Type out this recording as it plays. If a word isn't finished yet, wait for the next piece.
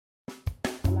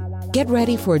Get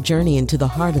ready for a journey into the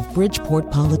heart of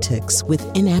Bridgeport politics with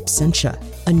In Absentia,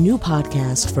 a new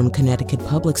podcast from Connecticut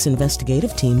Public's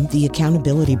investigative team, The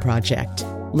Accountability Project.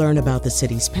 Learn about the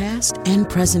city's past and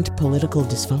present political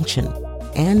dysfunction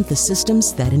and the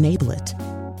systems that enable it.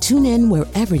 Tune in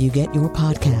wherever you get your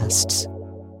podcasts.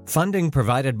 Funding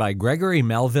provided by Gregory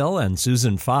Melville and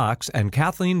Susan Fox and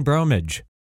Kathleen Bromage.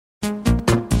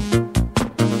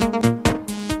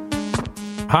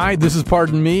 Hi, this is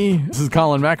Pardon Me. This is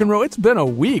Colin McEnroe. It's been a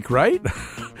week, right?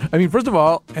 I mean, first of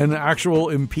all, an actual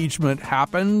impeachment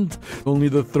happened, only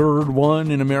the third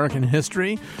one in American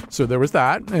history. So there was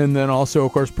that. And then also,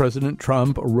 of course, President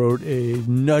Trump wrote a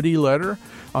nutty letter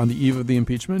on the eve of the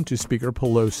impeachment to Speaker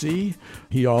Pelosi.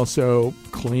 He also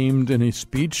claimed in a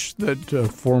speech that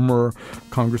former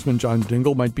Congressman John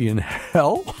Dingell might be in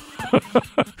hell.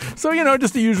 So,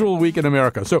 just the usual week in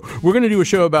America. So we're going to do a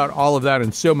show about all of that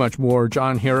and so much more.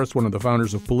 John Harris, one of the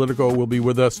founders of Politico, will be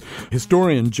with us.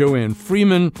 Historian Joanne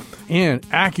Freeman and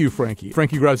AccuFrankie.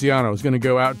 Frankie Graziano is going to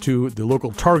go out to the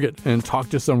local Target and talk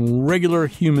to some regular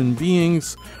human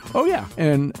beings. Oh, yeah.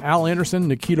 And Al Anderson,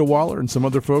 Nikita Waller, and some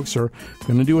other folks are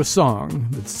going to do a song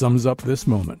that sums up this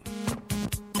moment.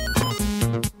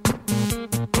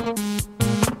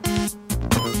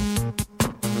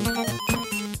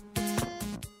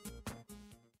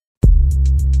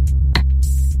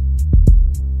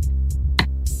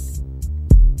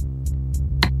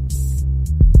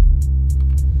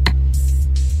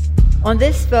 On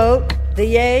this vote, the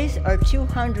yeas are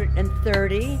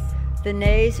 230, the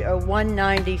nays are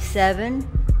 197,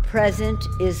 present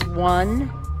is 1.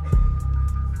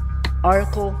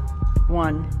 Article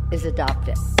 1 is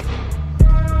adopted.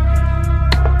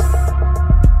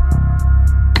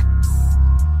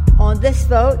 On this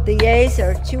vote, the yeas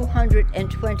are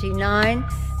 229,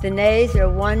 the nays are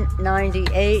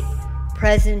 198,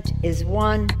 present is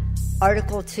 1.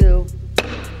 Article 2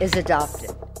 is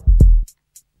adopted.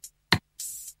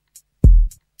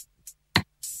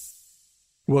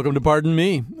 Welcome to Pardon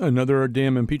Me, another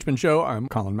damn impeachment show. I'm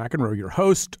Colin McEnroe, your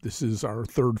host. This is our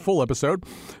third full episode.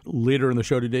 Later in the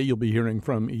show today, you'll be hearing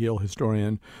from Yale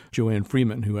historian Joanne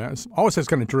Freeman, who always has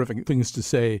kind of terrific things to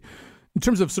say in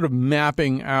terms of sort of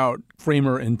mapping out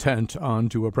framer intent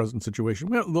onto a present situation.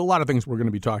 Well, a lot of things we're going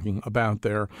to be talking about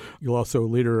there. You'll also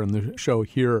later in the show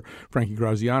hear Frankie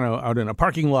Graziano out in a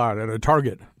parking lot at a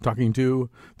Target talking to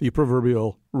the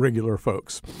proverbial regular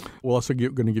folks. We're also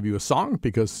going to give you a song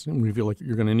because we feel like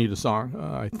you're going to need a song.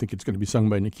 I think it's going to be sung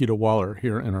by Nikita Waller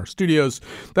here in our studios.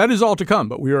 That is all to come,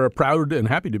 but we are proud and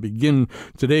happy to begin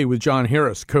today with John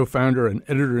Harris, co-founder and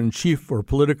editor-in-chief for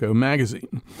Politico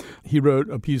magazine. He wrote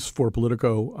a piece for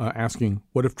Politico asking,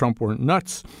 what if Trump weren't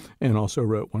nuts? And also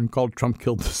wrote one called Trump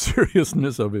Killed the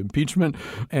Seriousness of Impeachment.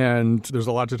 And there's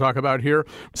a lot to talk about here.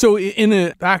 So in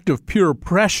an act of pure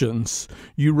prescience,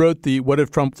 you wrote the What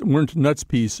If Trump Weren't Nuts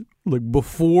piece like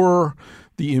before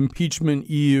the impeachment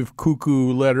eve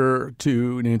cuckoo letter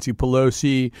to Nancy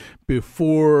Pelosi,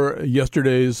 before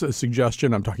yesterday's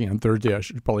suggestion, I'm talking on Thursday, I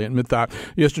should probably admit that,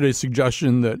 yesterday's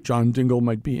suggestion that John Dingell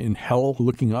might be in hell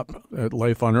looking up at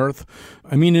life on Earth.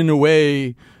 I mean, in a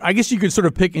way, I guess you could sort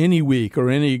of pick any week or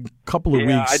any couple of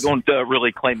weeks. I don't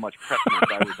really claim much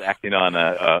precedence. I was acting on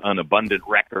an abundant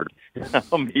record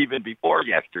even before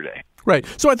yesterday. Right.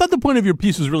 So I thought the point of your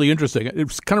piece was really interesting.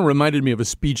 It kind of reminded me of a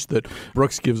speech that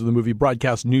Brooks gives in the movie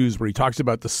Broadcast News, where he talks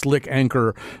about the slick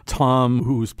anchor, Tom,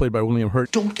 who was played by William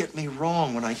Hurt. Don't get me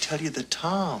wrong when I tell you that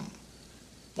Tom,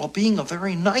 while being a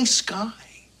very nice guy,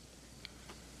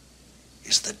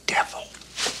 is the devil.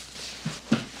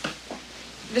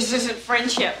 This isn't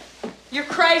friendship. You're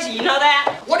crazy, you know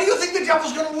that? What do you think the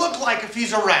devil's gonna look like if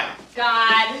he's around?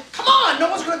 God. Come on, no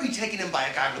one's gonna be taken in by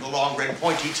a guy with a long, red,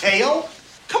 pointy tail.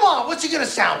 Come on, what's he gonna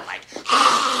sound like?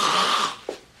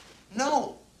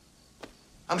 No.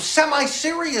 I'm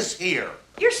semi-serious here.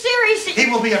 You're serious? He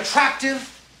will be attractive.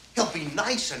 He'll be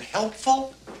nice and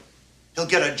helpful. He'll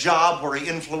get a job where he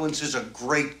influences a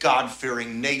great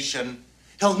God-fearing nation.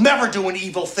 He'll never do an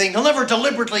evil thing. He'll never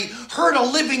deliberately hurt a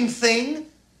living thing.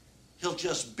 He'll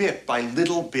just bit by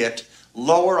little bit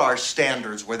lower our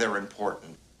standards where they're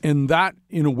important. And that,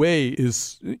 in a way,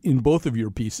 is, in both of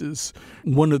your pieces,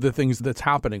 one of the things that's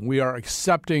happening. We are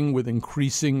accepting with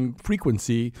increasing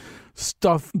frequency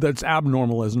stuff that's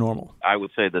abnormal as normal. I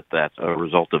would say that that's a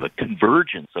result of a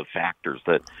convergence of factors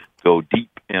that go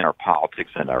deep in our politics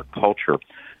and our culture.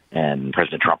 And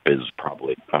President Trump is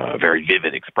probably a very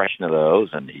vivid expression of those,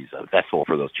 and he's a vessel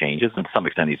for those changes. And to some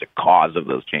extent, he's a cause of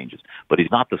those changes, but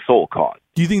he's not the sole cause.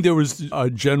 Do you think there was a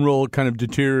general kind of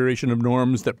deterioration of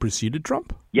norms that preceded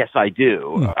Trump? Yes, I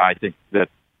do. I think that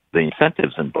the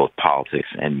incentives in both politics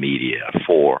and media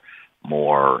for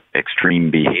more for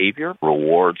extreme behavior,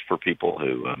 rewards for people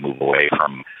who move away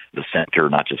from the center,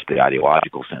 not just the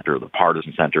ideological center, the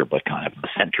partisan center, but kind of the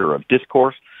center of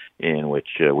discourse, in which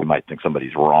we might think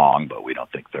somebody's wrong, but we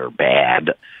don't think they're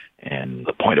bad. And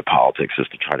the point of politics is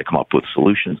to try to come up with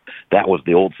solutions. That was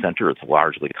the old center. It's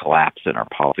largely collapsed in our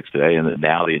politics today. And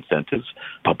now the incentives,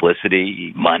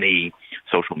 publicity, money,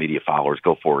 social media followers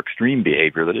go for extreme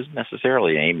behavior that isn't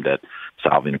necessarily aimed at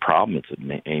solving a problem.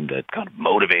 It's aimed at kind of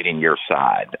motivating your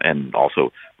side and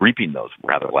also reaping those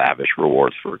rather lavish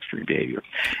rewards for extreme behavior.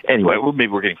 Anyway,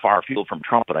 maybe we're getting far afield from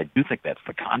Trump, but I do think that's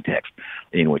the context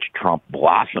in which Trump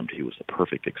blossomed. He was the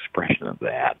perfect expression of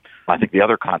that. I think the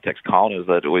other context, Colin, is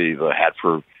that we've had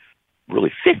for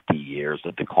really 50 years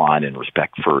a decline in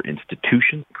respect for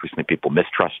institutions. Increasingly people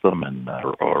mistrust them and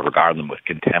or regard them with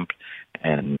contempt.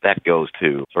 And that goes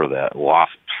to sort of that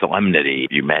lost solemnity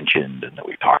you mentioned and that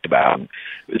we talked about.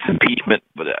 It's impeachment,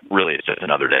 but really it's just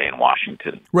another day in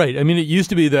Washington. Right. I mean, it used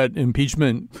to be that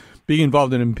being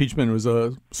involved in impeachment was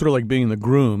sort of like being the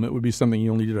groom. It would be something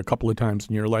you only did a couple of times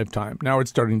in your lifetime. Now it's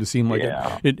starting to seem like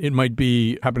it might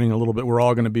be happening a little bit. We're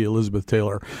all going to be Elizabeth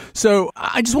Taylor. So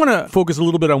I just want to focus a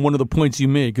little bit on one of the points you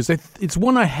made, because it's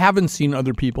one I haven't seen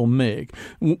other people make.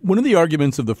 One of the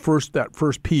arguments of that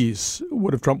first piece,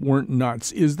 what if Trump weren't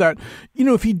nuts, is that,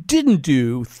 if he didn't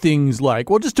do things like,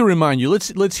 well, just to remind you,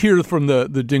 let's hear from the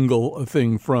Dingell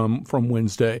thing from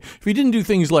Wednesday. If he didn't do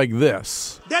things like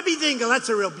this. Debbie Dingell, that's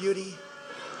a real beauty.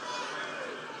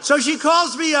 So she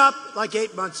calls me up like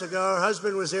 8 months ago. Her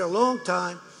husband was there a long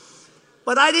time.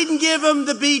 But I didn't give him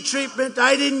the B treatment.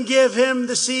 I didn't give him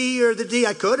the C or the D.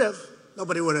 I could have.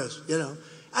 Nobody would have,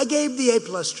 I gave the A+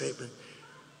 treatment.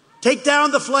 Take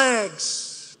down the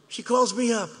flags. She calls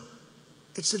me up.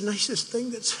 It's the nicest thing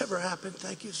that's ever happened.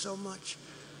 Thank you so much.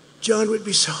 John would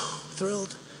be so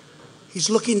thrilled.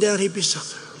 He's looking down. He'd be so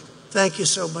thrilled. Thank you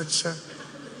so much, sir.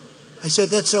 I said,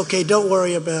 that's okay. Don't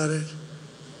worry about it.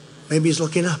 Maybe he's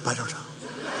looking up. I don't know.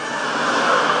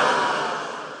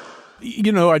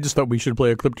 I just thought we should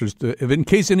play a clip just in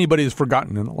case anybody has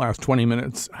forgotten in the last 20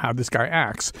 minutes how this guy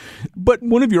acts. But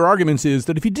one of your arguments is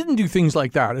that if he didn't do things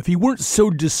like that, if he weren't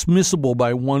so dismissible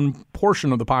by one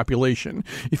portion of the population,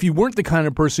 if he weren't the kind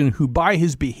of person who by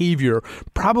his behavior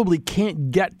probably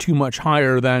can't get too much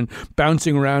higher than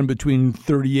bouncing around between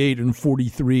 38 and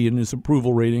 43 in his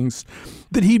approval ratings,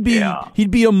 that he'd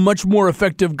be a much more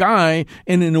effective guy,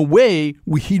 and in a way,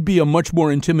 he'd be a much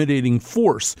more intimidating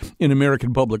force in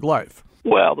American public life.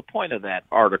 Well, the point of that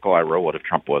article I wrote, What If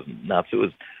Trump Wasn't Nuts, it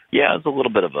was a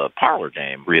little bit of a parlor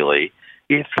game, really.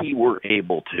 If he were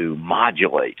able to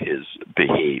modulate his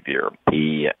behavior,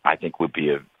 he, I think, would be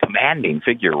a commanding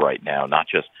figure right now, not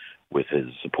just with his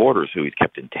supporters, who he's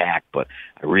kept intact, but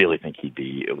I really think he'd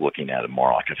be looking at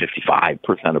more like a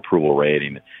 55% approval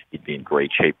rating. He'd be in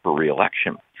great shape for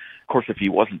re-election. Of course, if he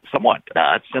wasn't somewhat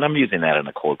nuts, and I'm using that in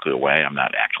a colloquial way, I'm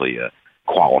not actually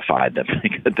qualified to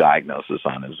make a diagnosis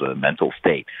on his mental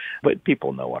state, but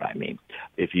people know what I mean.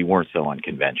 If he weren't so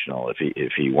unconventional,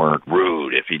 if he weren't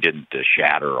rude, if he didn't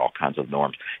shatter all kinds of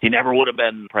norms, he never would have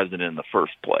been president in the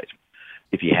first place.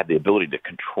 If he had the ability to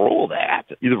control that,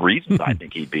 the reasons I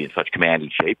think he'd be in such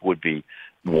commanding shape would be,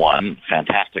 one,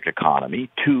 fantastic economy,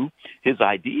 two, his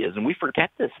ideas, and we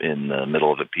forget this in the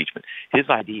middle of impeachment, his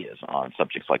ideas on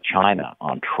subjects like China,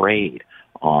 on trade,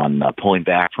 on pulling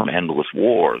back from endless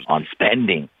wars, on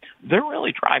spending, they're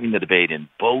really driving the debate in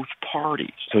both parties.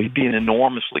 So he'd be an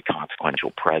enormously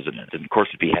consequential president. And, of course,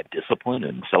 if he had discipline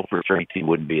and self-restraint, he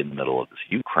wouldn't be in the middle of this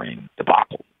Ukraine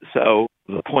debacle. So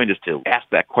the point is to ask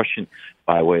that question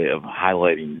by way of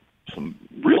highlighting some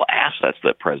real assets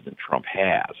that President Trump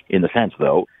has. In the sense,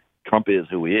 though, Trump is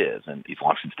who he is, and he's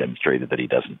long since demonstrated that he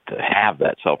doesn't have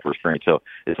that self-restraint. So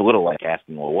it's a little like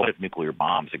asking, well, what if nuclear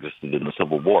bombs existed in the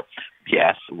Civil War?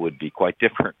 Yes, it would be quite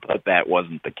different, but that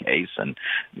wasn't the case, and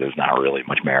there's not really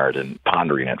much merit in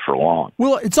pondering it for long.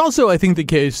 Well, it's also, I think, the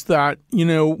case that,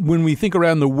 when we think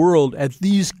around the world at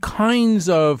these kinds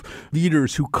of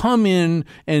leaders who come in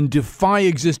and defy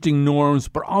existing norms,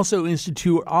 but also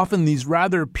institute often these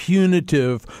rather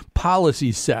punitive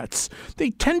policy sets,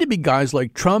 they tend to be guys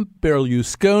like Trump,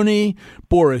 Berlusconi,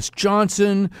 Boris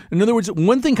Johnson. In other words,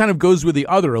 one thing kind of goes with the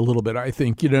other a little bit, I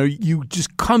think. You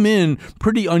just come in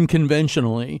pretty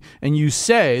unconventionally and you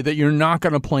say that you're not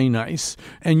going to play nice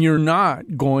and you're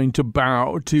not going to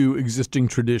bow to existing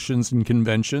traditions and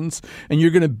conventions and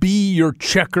you're going to be your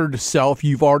checkered self.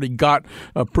 You've already got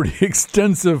a pretty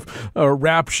extensive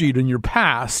rap sheet in your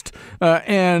past. I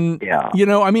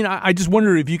just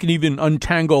wonder if you can even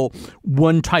untangle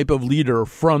one type of leader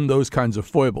from those kinds of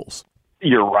foibles.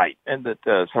 You're right, and that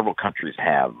several countries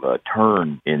have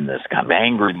turned in this kind of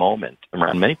angry moment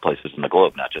around many places in the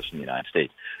globe, not just in the United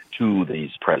States, to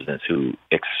these presidents who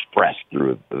express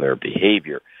through their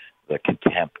behavior the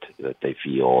contempt that they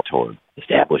feel toward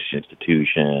established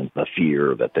institutions, the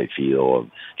fear that they feel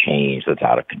of change that's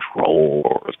out of control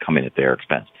or is coming at their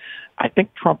expense. I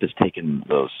think Trump has taken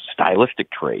those stylistic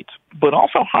traits, but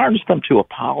also harnessed them to a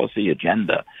policy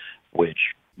agenda, which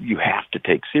you have to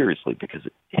take seriously because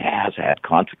it has had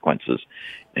consequences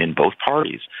in both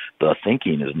parties. The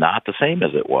thinking is not the same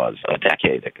as it was a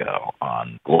decade ago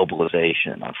on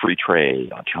globalization, on free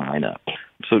trade, on China.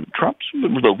 So Trump's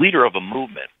the leader of a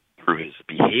movement. Through his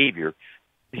behavior,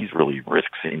 he's really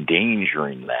risks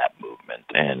endangering that movement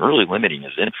and really limiting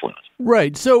his influence.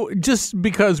 Right. So just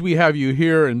because we have you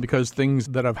here and because things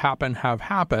that have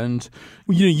happened,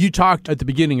 you talked at the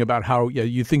beginning about how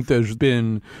you think there's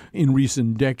been in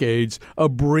recent decades a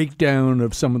breakdown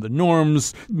of some of the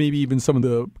norms, maybe even some of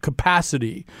the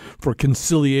capacity for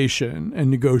conciliation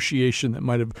and negotiation that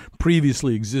might have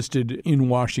previously existed in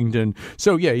Washington.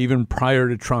 So, even prior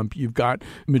to Trump, you've got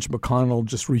Mitch McConnell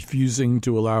just refusing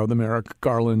to allow the Merrick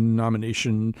Garland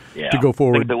nomination to go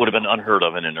forward. That would have been unheard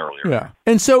of in an earlier. Yeah.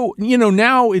 And so,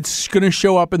 now it's going to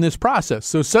show up in this process.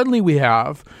 So suddenly we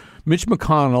have Mitch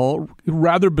McConnell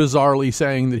rather bizarrely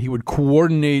saying that he would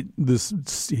coordinate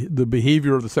the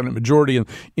behavior of the Senate majority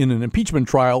in an impeachment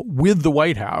trial with the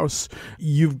White House.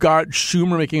 You've got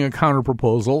Schumer making a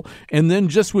counterproposal. And then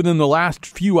just within the last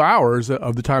few hours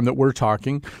of the time that we're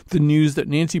talking, the news that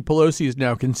Nancy Pelosi is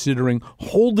now considering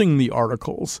holding the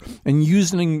articles and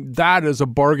using that as a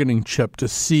bargaining chip to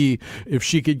see if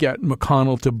she could get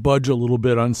McConnell to budge a little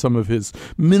bit on some of his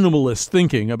minimalist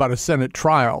thinking about a Senate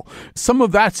trial. Some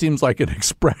of that seems like an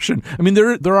expression. I mean,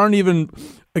 there aren't even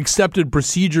accepted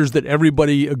procedures that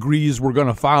everybody agrees we're going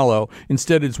to follow.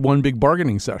 Instead, it's one big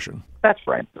bargaining session. That's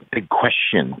right. The big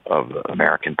question of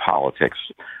American politics,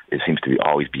 it seems to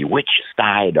always be, which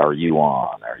side are you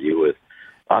on? Are you with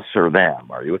us or them?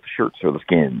 Are you with the shirts or the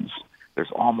skins?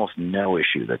 There's almost no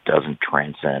issue that doesn't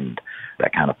transcend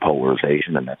that kind of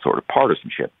polarization and that sort of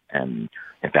partisanship. And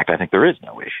in fact, I think there is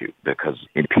no issue because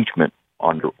impeachment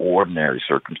under ordinary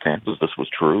circumstances, this was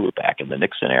true back in the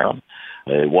Nixon era.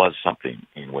 It was something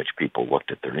in which people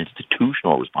looked at their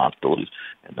institutional responsibilities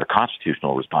and their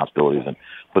constitutional responsibilities and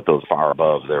put those far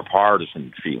above their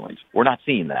partisan feelings. We're not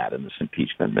seeing that in this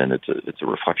impeachment, and it's a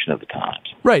reflection of the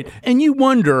times. Right. And you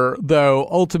wonder, though,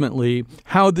 ultimately,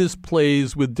 how this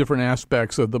plays with different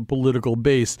aspects of the political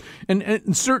base.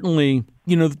 And certainly,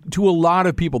 to a lot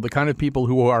of people, the kind of people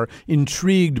who are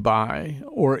intrigued by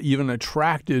or even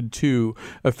attracted to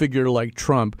a figure like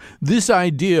Trump, this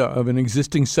idea of an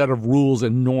existing set of rules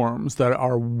and norms that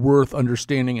are worth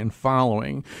understanding and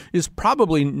following is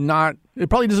probably not. It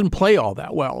probably doesn't play all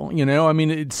that well, I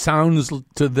mean, it sounds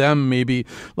to them maybe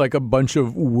like a bunch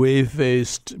of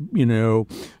wave-faced,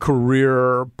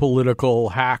 career political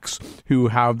hacks who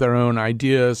have their own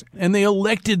ideas. And they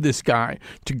elected this guy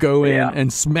to go in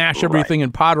and smash everything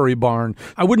in Pottery Barn.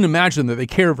 I wouldn't imagine that they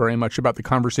care very much about the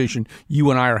conversation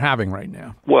you and I are having right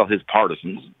now. Well, his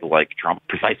partisans like Trump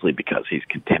precisely because he's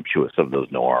contemptuous of those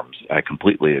norms. I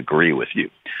completely agree with you.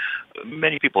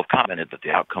 Many people have commented that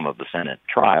the outcome of the Senate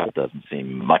trial doesn't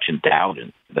seem much in doubt,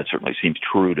 and that certainly seems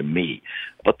true to me.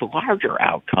 But the larger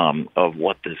outcome of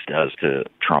what this does to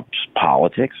Trump's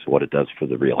politics, what it does for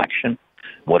the reelection,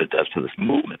 what it does to this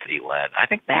movement that he led, I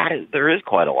think there is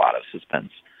quite a lot of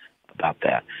suspense about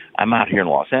that. I'm out here in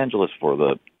Los Angeles for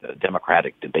the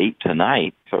Democratic debate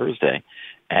tonight, Thursday,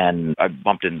 and I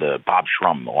bumped into Bob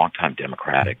Shrum, a longtime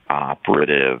Democratic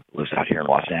operative, lives out here in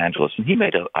Los Angeles, and he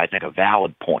made, I think, a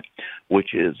valid point,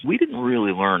 which is we didn't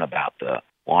really learn about the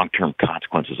long-term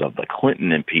consequences of the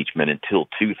Clinton impeachment until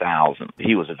 2000.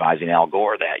 He was advising Al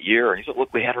Gore that year, and he said,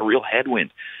 look, we had a real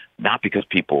headwind, not because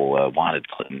people wanted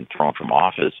Clinton thrown from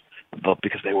office, but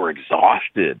because they were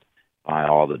exhausted by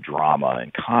all the drama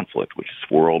and conflict which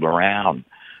swirled around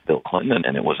Bill Clinton,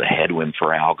 and it was a headwind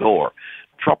for Al Gore.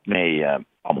 Trump may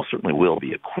almost certainly will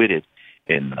be acquitted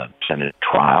in the Senate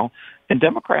trial, and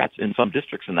Democrats in some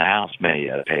districts in the House may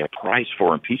pay a price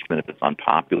for impeachment if it's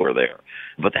unpopular there.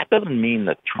 But that doesn't mean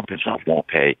that Trump himself won't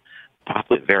pay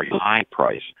possibly a very high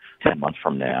price 10 months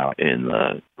from now in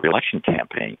the reelection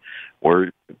campaign,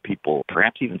 where people,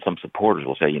 perhaps even some supporters,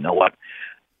 will say, you know what,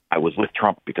 I was with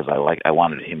Trump because I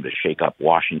wanted him to shake up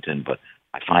Washington, but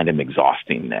I find him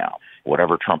exhausting now.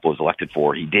 Whatever Trump was elected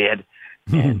for, he did,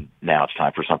 and now it's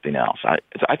time for something else.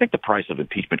 I think the price of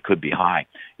impeachment could be high,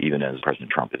 even as President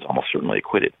Trump is almost certainly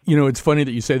acquitted. You know, it's funny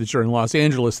that you say that you're in Los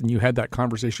Angeles and you had that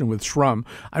conversation with Shrum.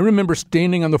 I remember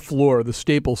standing on the floor of the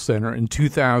Staples Center in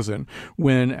 2000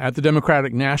 when, at the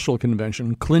Democratic National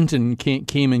Convention, Clinton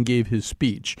came and gave his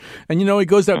speech. And, you know, he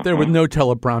goes out there with no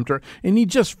teleprompter, and he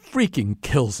just freaking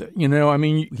kills it. You know, I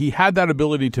mean, he had that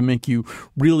ability to make you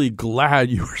really glad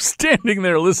you were standing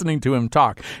there listening to him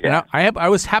talk. Yeah. And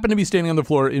I happened to be standing on the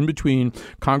floor in between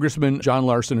Congressman John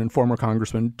Larson and former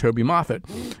Congressman Toby Moffett.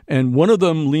 And one of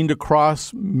them leaned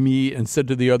across me and said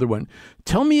to the other one,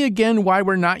 "Tell me again why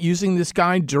we're not using this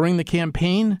guy during the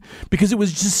campaign?" Because it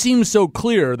just seemed so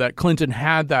clear that Clinton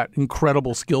had that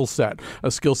incredible skill set, a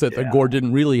skill set that Gore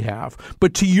didn't really have.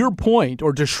 But to your point,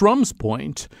 or to Shrum's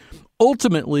point,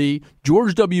 ultimately,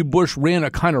 George W. Bush ran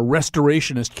a kind of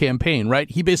restorationist campaign, right?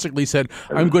 He basically said,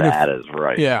 I'm going to... That is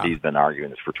right. Yeah. He's been arguing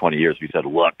this for 20 years. He said,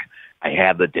 look, I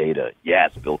have the data.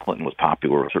 Yes, Bill Clinton was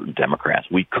popular with certain Democrats.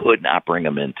 We could not bring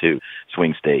him into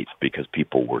swing states because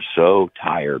people were so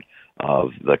tired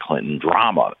of the Clinton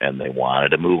drama and they wanted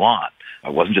to move on. I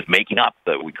wasn't just making up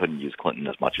that we couldn't use Clinton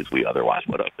as much as we otherwise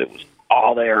would have. It was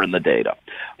all there in the data.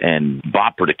 And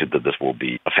Bob predicted that this will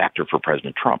be a factor for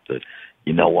President Trump, that,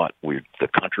 you know what, the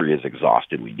country is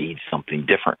exhausted. We need something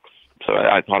different. So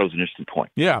I thought it was an interesting point.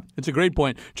 Yeah, it's a great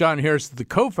point. John Harris is the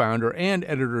co-founder and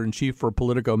editor-in-chief for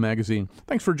Politico magazine.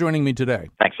 Thanks for joining me today.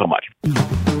 Thanks so much.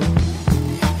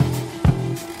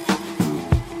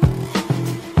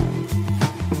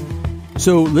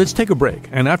 So let's take a break.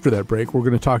 And after that break, we're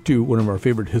going to talk to one of our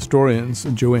favorite historians,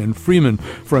 Joanne Freeman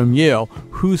from Yale,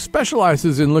 who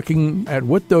specializes in looking at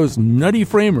what those nutty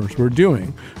framers were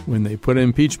doing when they put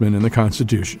impeachment in the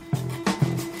Constitution.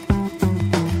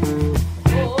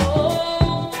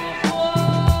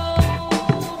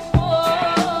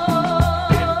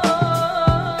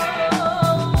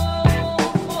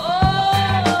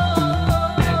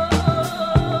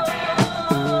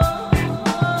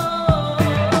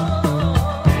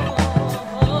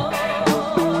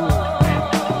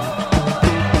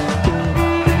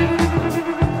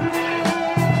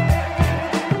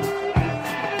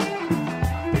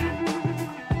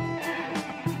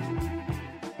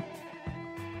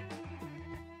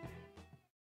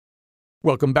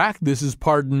 Welcome back. This is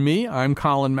Pardon Me. I'm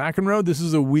Colin McEnroe. This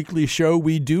is a weekly show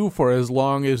we do for as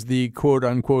long as the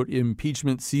quote-unquote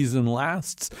impeachment season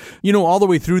lasts. You know, all the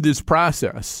way through this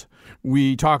process,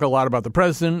 we talk a lot about the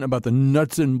president, about the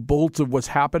nuts and bolts of what's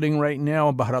happening right now,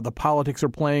 about how the politics are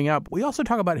playing out. We also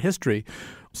talk about history.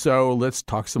 So let's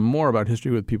talk some more about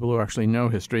history with people who actually know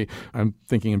history. I'm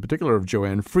thinking in particular of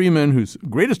Joanne Freeman, whose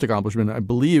greatest accomplishment, I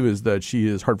believe, is that she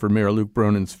is Hartford Mayor Luke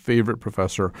Bronin's favorite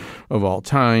professor of all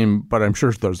time. But I'm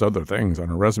sure there's other things on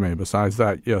her resume besides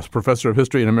that. Yes, professor of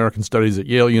history and American studies at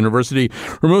Yale University.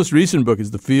 Her most recent book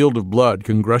is The Field of Blood,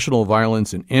 Congressional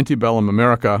Violence in Antebellum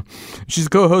America. She's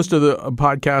co-host of the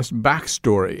podcast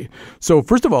Backstory. So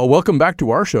first of all, welcome back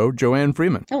to our show, Joanne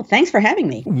Freeman. Oh, thanks for having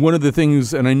me. One of the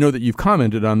things, and I know that you've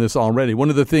commented on this already, one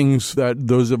of the things that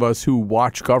those of us who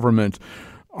watch government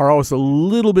are always a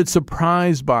little bit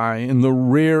surprised by in the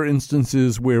rare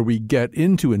instances where we get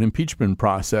into an impeachment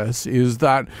process is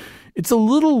that it's a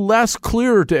little less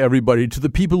clear to everybody, to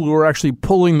the people who are actually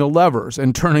pulling the levers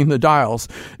and turning the dials,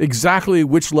 exactly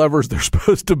which levers they're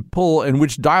supposed to pull and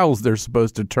which dials they're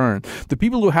supposed to turn. The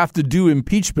people who have to do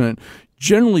impeachment,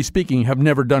 generally speaking, have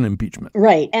never done impeachment.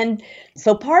 Right. And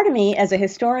so part of me as a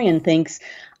historian thinks,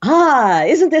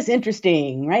 isn't this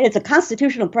interesting, right? It's a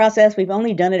constitutional process. We've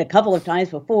only done it a couple of times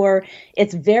before.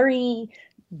 It's very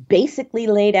basically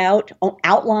laid out,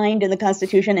 outlined in the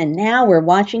Constitution. And now we're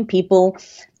watching people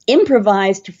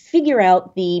improvise to figure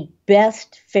out the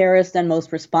best, fairest, and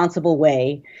most responsible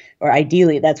way, or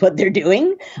ideally that's what they're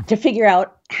doing, to figure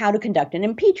out how to conduct an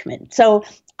impeachment. So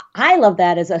I love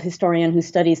that as a historian who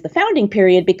studies the founding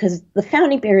period, because the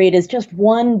founding period is just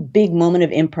one big moment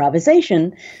of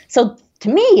improvisation. So to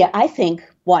me, I think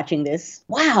watching this,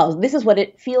 wow, this is what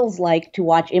it feels like to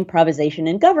watch improvisation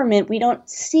in government. We don't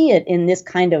see it in this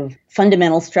kind of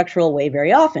fundamental structural way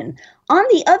very often. On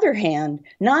the other hand,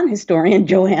 non-historian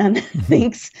Joanne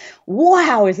thinks,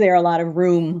 wow, is there a lot of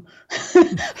room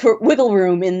for wiggle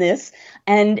room in this?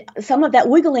 And some of that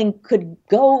wiggling could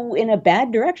go in a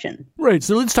bad direction. Right.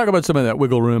 So let's talk about some of that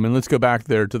wiggle room, and let's go back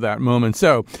there to that moment.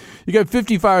 So you got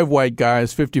 55 white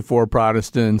guys, 54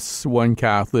 Protestants, 1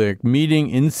 Catholic, meeting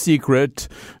in secret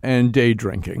and day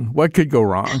drinking. What could go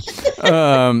wrong?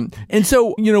 And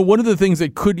so, you know, one of the things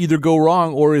that could either go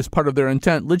wrong or is part of their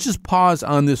intent, let's just pause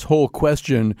on this whole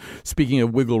question, speaking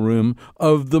of wiggle room,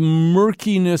 of the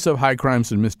murkiness of high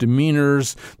crimes and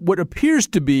misdemeanors, what appears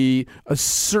to be a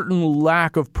certain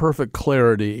lack of perfect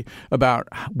clarity about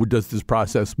does this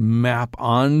process map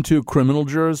onto criminal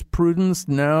jurisprudence?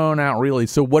 No, not really.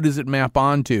 So what does it map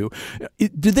onto?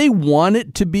 Do they want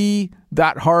it to be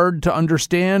that hard to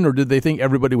understand, or did they think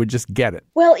everybody would just get it?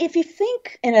 Well, if you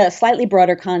think in a slightly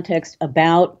broader context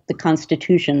about the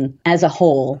Constitution as a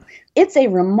whole, it's a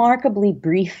remarkably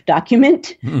brief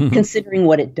document considering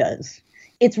what it does.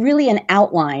 It's really an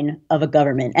outline of a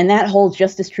government, and that holds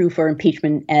just as true for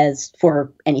impeachment as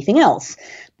for anything else.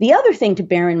 The other thing to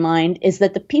bear in mind is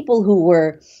that the people who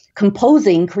were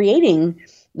creating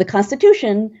the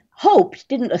Constitution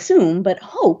didn't assume, but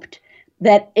hoped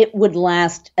that it would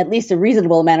last at least a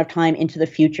reasonable amount of time into the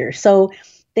future. So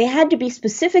they had to be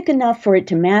specific enough for it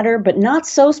to matter, but not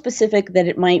so specific that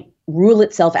it might rule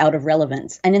itself out of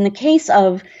relevance. And in the case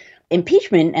of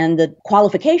impeachment and the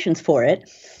qualifications for it,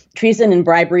 treason and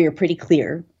bribery are pretty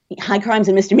clear. High crimes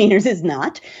and misdemeanors is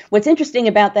not. What's interesting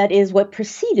about that is what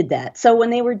preceded that. So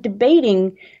when they were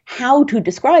debating how to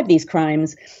describe these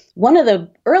crimes, one of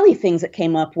the early things that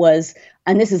came up was,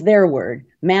 and this is their word,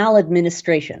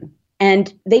 maladministration.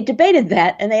 And they debated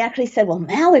that, and they actually said, well,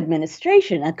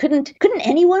 maladministration. Couldn't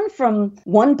anyone from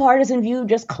one partisan view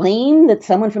just claim that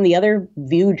someone from the other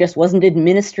view just wasn't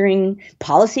administering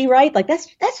policy right? Like,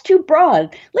 that's too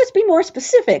broad. Let's be more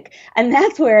specific. And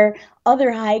that's where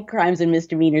other high crimes and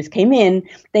misdemeanors came in.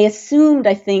 They assumed,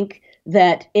 I think,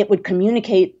 that it would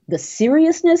communicate the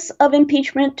seriousness of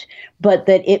impeachment, but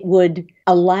that it would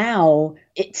allow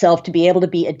itself to be able to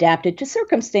be adapted to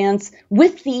circumstance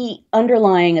with the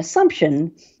underlying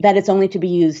assumption that it's only to be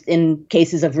used in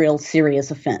cases of real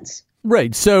serious offense.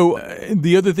 Right. So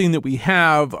the other thing that we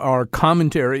have are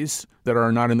commentaries that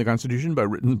are not in the Constitution, but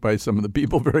written by some of the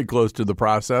people very close to the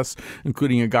process,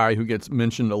 including a guy who gets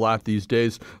mentioned a lot these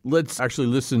days. Let's actually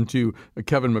listen to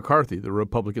Kevin McCarthy, the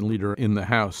Republican leader in the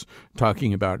House,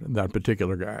 talking about that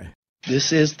particular guy.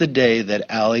 This is the day that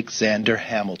Alexander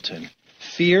Hamilton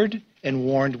feared and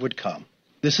warned would come.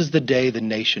 This is the day the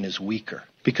nation is weaker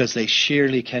because they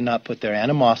sheerly cannot put their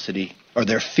animosity or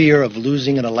their fear of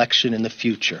losing an election in the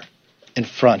future in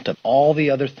front of all the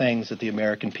other things that the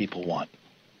American people want.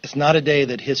 It's not a day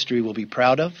that history will be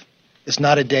proud of. It's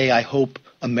not a day I hope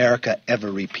America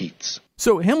ever repeats.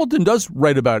 So Hamilton does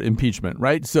write about impeachment,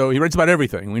 right? So he writes about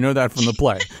everything. We know that from the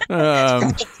play.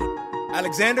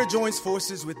 Alexander joins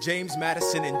forces with James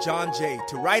Madison and John Jay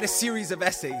to write a series of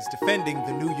essays defending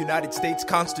the new United States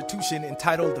Constitution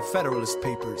entitled The Federalist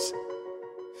Papers.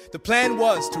 The plan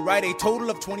was to write a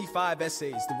total of 25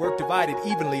 essays, the work divided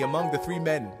evenly among the three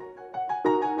men.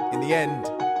 In the end,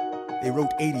 they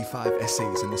wrote 85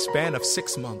 essays in the span of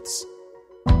 6 months.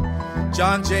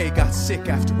 John Jay got sick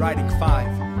after writing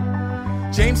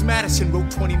 5. James Madison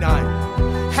wrote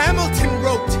 29. Hamilton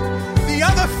wrote the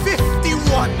other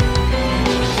 51.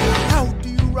 How do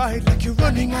you write like you're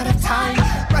running out of time?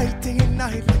 Write day and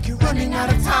night like you're running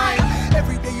out of time.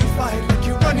 Every day you fight like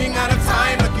you're running out of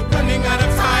time. Like you're running out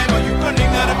of time. Are you running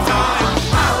out of time?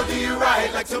 How do you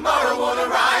write like tomorrow won't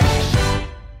arrive?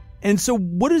 And so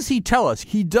what does he tell us?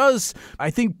 He does, I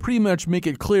think, pretty much make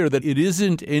it clear that it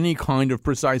isn't any kind of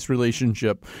precise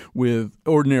relationship with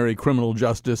ordinary criminal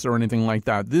justice or anything like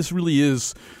that. This really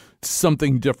is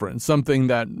something different, something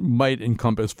that might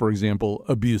encompass, for example,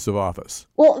 abuse of office.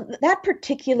 Well, that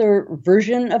particular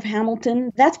version of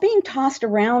Hamilton, that's being tossed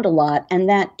around a lot, and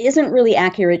that isn't really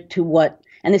accurate to what,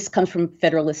 and this comes from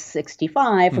Federalist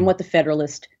 65, from what the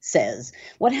Federalist says.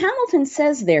 What Hamilton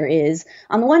says there is,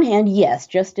 on the one hand, yes,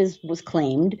 just as was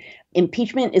claimed,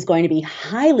 impeachment is going to be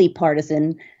highly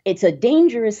partisan. It's a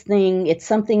dangerous thing. It's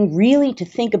something really to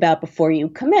think about before you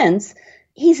commence.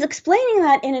 He's explaining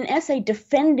that in an essay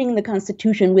defending the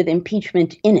Constitution with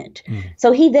impeachment in it.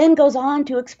 So he then goes on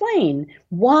to explain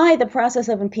why the process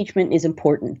of impeachment is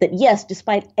important. That yes,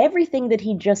 despite everything that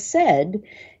he just said,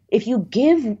 if you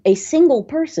give a single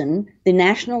person, the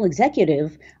national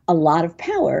executive, a lot of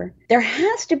power, there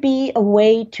has to be a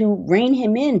way to rein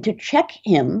him in, to check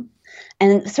him.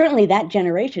 And certainly that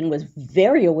generation was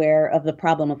very aware of the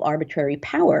problem of arbitrary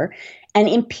power. And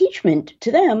impeachment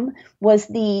to them was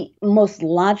the most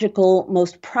logical,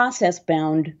 most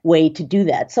process-bound way to do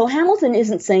that. So Hamilton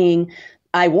isn't saying,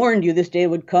 I warned you this day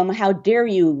would come. How dare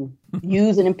you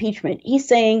use an impeachment? He's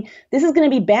saying this is going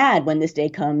to be bad when this day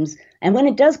comes. And when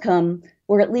it does come,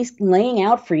 or at least laying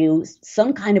out for you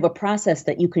some kind of a process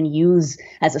that you can use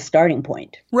as a starting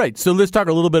point. Right. So let's talk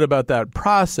a little bit about that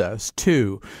process,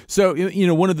 too. So,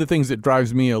 one of the things that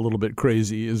drives me a little bit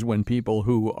crazy is when people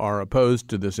who are opposed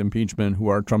to this impeachment, who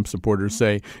are Trump supporters,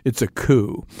 say it's a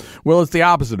coup. Well, it's the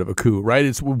opposite of a coup, right?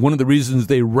 It's one of the reasons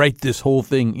they write this whole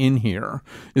thing in here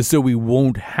is so we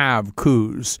won't have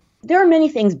coups. There are many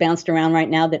things bounced around right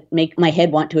now that make my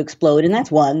head want to explode, and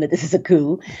that's one, that this is a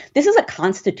coup. This is a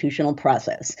constitutional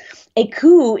process. A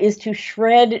coup is to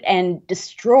shred and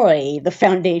destroy the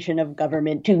foundation of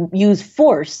government, to use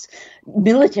force,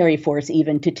 military force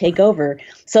even, to take over.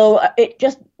 So it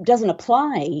just doesn't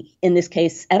apply in this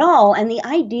case at all. And the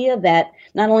idea that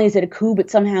not only is it a coup,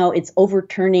 but somehow it's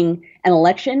overturning an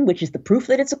election, which is the proof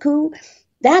that it's a coup,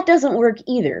 that doesn't work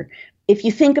either. If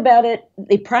you think about it,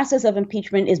 the process of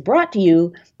impeachment is brought to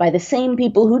you by the same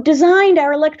people who designed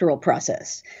our electoral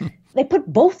process. They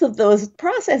put both of those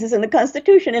processes in the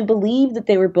Constitution and believed that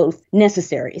they were both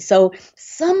necessary. So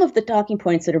some of the talking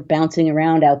points that are bouncing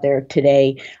around out there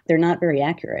today, they're not very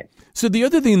accurate. So the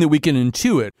other thing that we can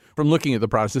intuit from looking at the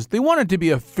process, they want it to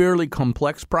be a fairly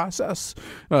complex process.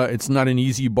 It's not an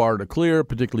easy bar to clear,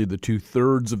 particularly the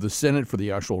 2/3 of the Senate for the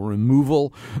actual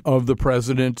removal of the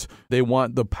president. They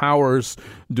want the powers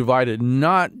divided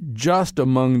not just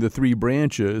among the three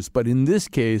branches, but in this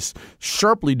case,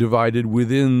 sharply divided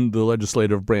within the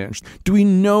legislative branch. Do we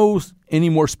know any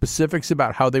more specifics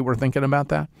about how they were thinking about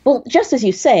that? Well, just as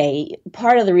you say,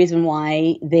 part of the reason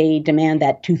why they demand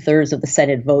that 2/3 of the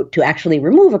Senate vote to actually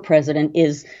remove a president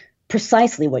is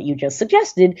precisely what you just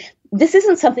suggested. This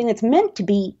isn't something that's meant to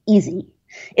be easy.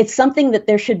 It's something that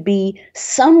there should be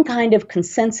some kind of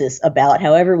consensus about,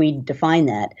 however we define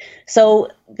that. So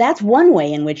that's one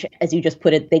way in which, as you just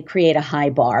put it, they create a high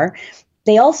bar.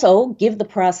 They also give the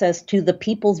process to the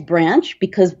people's branch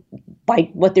because by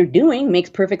what they're doing makes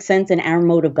perfect sense in our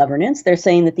mode of governance. They're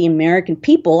saying that the American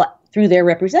people, through their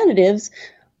representatives,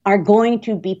 are going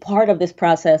to be part of this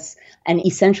process and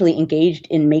essentially engaged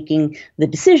in making the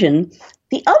decision.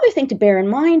 The other thing to bear in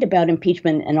mind about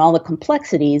impeachment and all the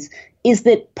complexities is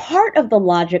that part of the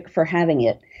logic for having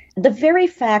it, the very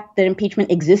fact that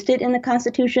impeachment existed in the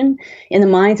Constitution, in the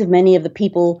minds of many of the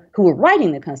people who were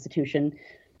writing the Constitution,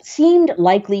 seemed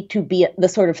likely to be the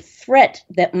sort of threat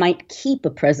that might keep a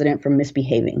president from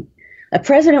misbehaving. A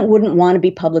president wouldn't want to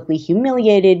be publicly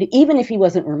humiliated, even if he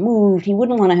wasn't removed. He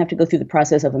wouldn't want to have to go through the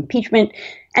process of impeachment.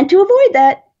 And to avoid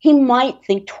that, he might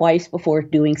think twice before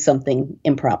doing something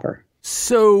improper.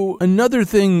 So another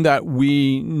thing that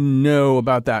we know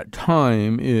about that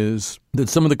time is that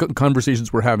some of the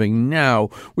conversations we're having now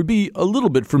would be a little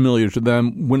bit familiar to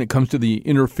them when it comes to the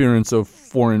interference of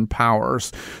foreign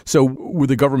powers. So with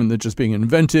a government that's just being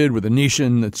invented, with a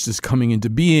nation that's just coming into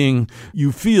being,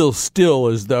 you feel still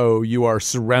as though you are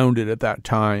surrounded at that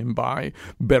time by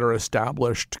better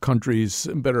established countries,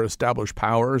 better established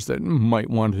powers that might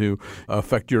want to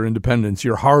affect your independence,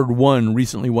 your hard-won,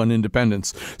 recently won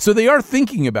independence. So they are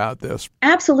thinking about this.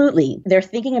 Absolutely. They're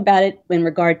thinking about it in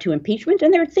regard to impeachment,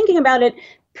 and they're thinking about it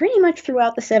pretty much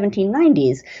throughout the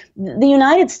 1790s. The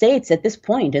United States at this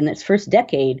point in its first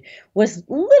decade was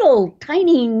a little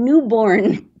tiny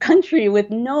newborn country with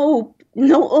no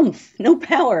oomph, no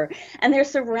power. And they're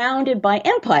surrounded by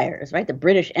empires, right? The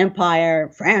British Empire,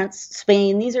 France,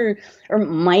 Spain, these are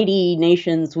mighty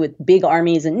nations with big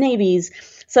armies and navies.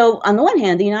 So on the one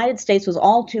hand, the United States was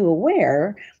all too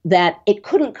aware that it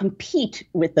couldn't compete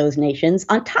with those nations.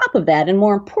 On top of that, and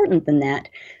more important than that,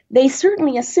 they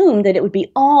certainly assumed that it would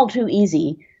be all too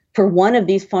easy for one of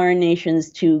these foreign nations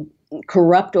to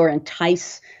corrupt or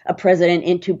entice a president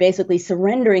into basically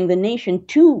surrendering the nation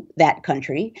to that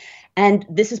country. And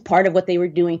this is part of what they were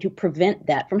doing to prevent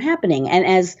that from happening. And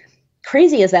as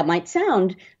crazy as that might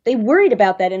sound, they worried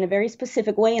about that in a very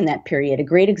specific way in that period. A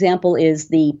great example is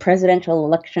the presidential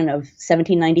election of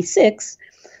 1796.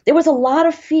 There was a lot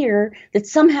of fear that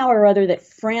somehow or other that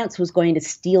France was going to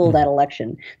steal that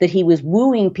election, that he was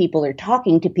wooing people or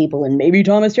talking to people, and maybe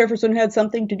Thomas Jefferson had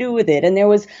something to do with it. And there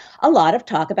was a lot of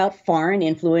talk about foreign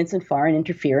influence and foreign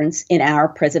interference in our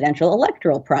presidential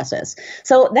electoral process.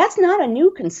 So that's not a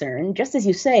new concern. Just as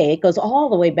you say, it goes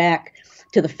all the way back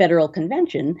to the Federal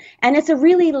Convention. And it's a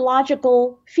really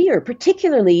logical fear,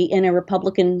 particularly in a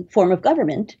Republican form of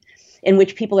government in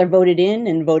which people are voted in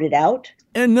and voted out.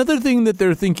 Another thing that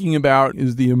they're thinking about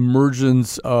is the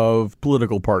emergence of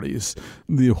political parties.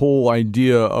 The whole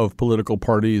idea of political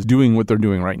parties doing what they're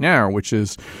doing right now, which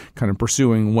is kind of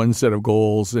pursuing one set of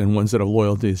goals and one set of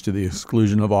loyalties to the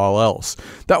exclusion of all else.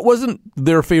 That wasn't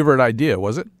their favorite idea,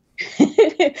 was it?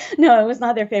 No, it was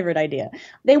not their favorite idea.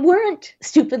 They weren't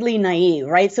stupidly naive,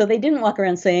 right? So they didn't walk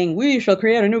around saying, we shall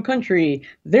create a new country.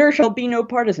 There shall be no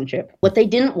partisanship. What they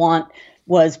didn't want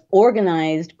was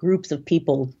organized groups of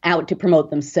people out to promote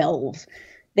themselves.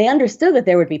 They understood that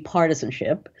there would be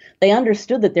partisanship. They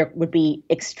understood that there would be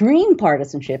extreme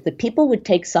partisanship, that people would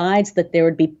take sides, that there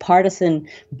would be partisan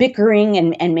bickering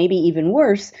and maybe even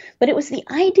worse. But it was the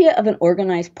idea of an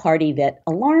organized party that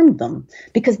alarmed them,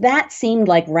 because that seemed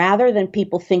like, rather than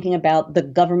people thinking about the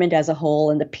government as a whole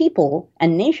and the people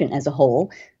and nation as a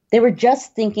whole, they were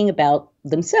just thinking about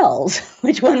themselves,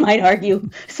 which one might argue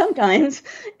sometimes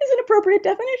is an appropriate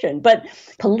definition. But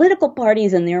political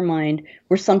parties in their mind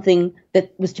were something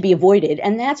that was to be avoided.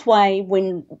 And that's why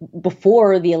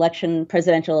before the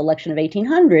presidential election of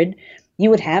 1800, you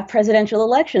would have presidential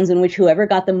elections in which whoever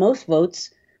got the most votes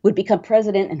would become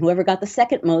president and whoever got the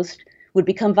second most would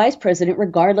become vice president,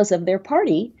 regardless of their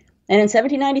party. And in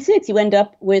 1796, you end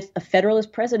up with a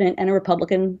Federalist president and a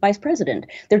Republican vice president.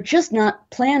 They're just not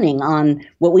planning on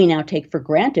what we now take for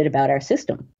granted about our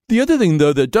system. The other thing,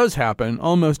 though, that does happen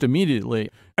almost immediately,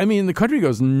 I mean, the country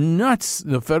goes nuts.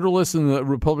 The Federalists and the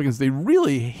Republicans, they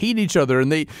really hate each other,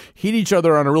 and they hate each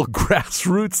other on a real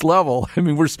grassroots level. I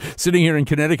mean, we're sitting here in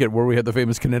Connecticut where we had the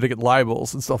famous Connecticut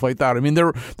libels and stuff like that. I mean,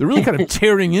 they're really kind of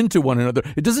tearing into one another.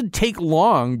 It doesn't take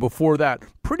long before that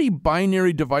pretty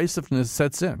binary divisiveness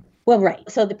sets in. Well, right.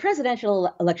 So the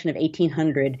presidential election of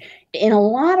 1800, in a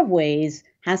lot of ways,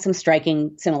 has some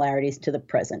striking similarities to the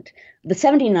present. The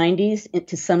 1790s,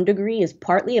 to some degree, is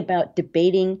partly about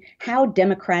debating how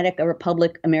democratic a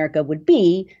republic America would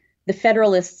be. The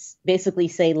Federalists basically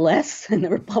say less, and the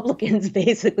Republicans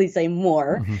basically say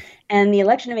more. Mm-hmm. And the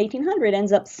election of 1800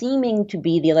 ends up seeming to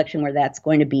be the election where that's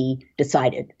going to be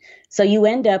decided. So you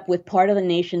end up with part of the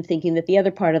nation thinking that the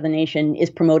other part of the nation is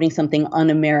promoting something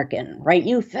un-American, right?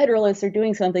 You Federalists are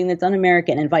doing something that's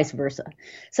un-American, and vice versa.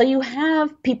 So you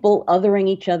have people othering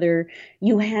each other.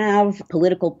 You have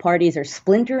political parties are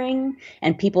splintering,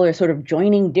 and people are sort of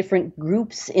joining different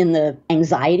groups in the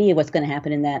anxiety of what's going to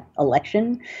happen in that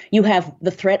election. You have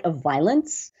the threat of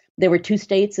violence. There were 2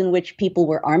 states in which people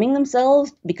were arming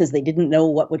themselves because they didn't know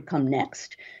what would come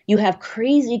next. You have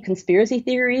crazy conspiracy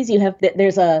theories.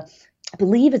 I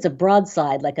believe it's a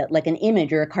broadside, like an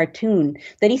image or a cartoon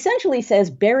that essentially says,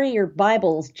 bury your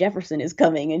Bibles, Jefferson is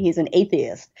coming, and he's an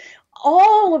atheist.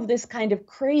 All of this kind of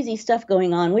crazy stuff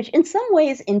going on, which in some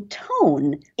ways in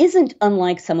tone isn't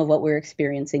unlike some of what we're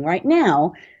experiencing right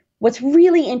now. What's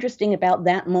really interesting about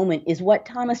that moment is what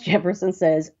Thomas Jefferson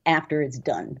says after it's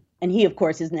done. And he, of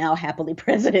course, is now happily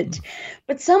president.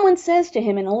 But someone says to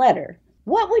him in a letter,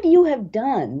 what would you have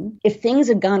done if things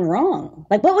had gone wrong?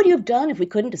 Like, what would you have done if we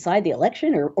couldn't decide the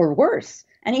election or worse?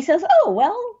 And he says, oh,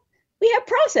 well, we have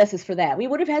processes for that. We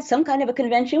would have had some kind of a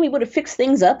convention. We would have fixed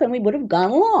things up and we would have gone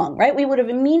along, right? We would have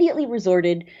immediately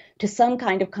resorted to some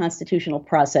kind of constitutional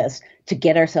process to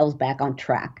get ourselves back on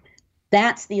track.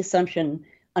 That's the assumption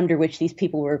under which these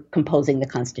people were composing the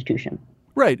Constitution.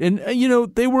 Right. And,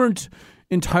 they weren't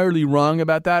entirely wrong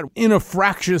about that. In a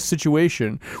fractious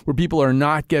situation where people are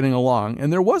not getting along,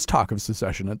 and there was talk of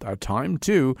secession at that time,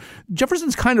 too,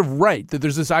 Jefferson's kind of right that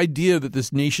there's this idea that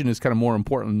this nation is kind of more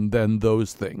important than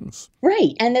those things.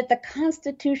 Right. And that the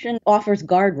Constitution offers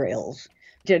guardrails,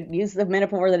 to use the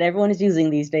metaphor that everyone is using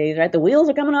these days, right? The wheels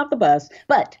are coming off the bus.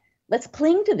 But let's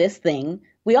cling to this thing.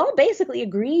 We all basically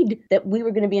agreed that we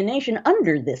were going to be a nation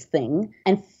under this thing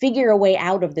and figure a way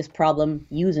out of this problem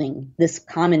using this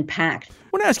common pact. I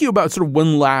want to ask you about sort of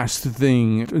one last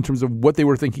thing in terms of what they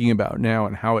were thinking about now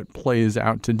and how it plays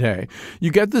out today.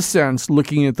 You get the sense,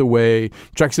 looking at the way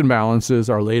checks and balances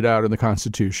are laid out in the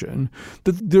Constitution,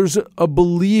 that there's a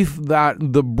belief that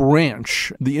the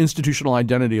branch, the institutional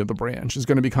identity of the branch, is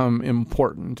going to become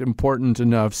important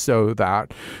enough so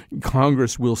that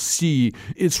Congress will see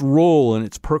its role and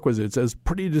its perquisites as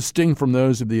pretty distinct from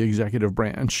those of the executive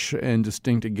branch and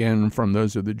distinct again from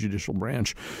those of the judicial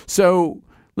branch. So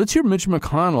let's hear Mitch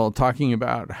McConnell talking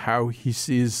about how he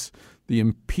sees the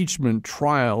impeachment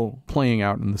trial playing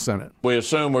out in the Senate. We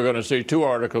assume we're going to see 2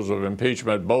 articles of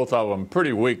impeachment, both of them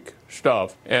pretty weak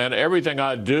stuff. And everything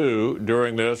I do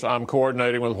during this, I'm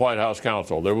coordinating with White House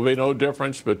counsel. There will be no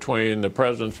difference between the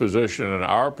president's position and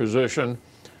our position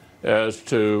as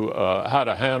to how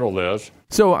to handle this.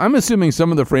 So I'm assuming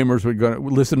some of the framers would go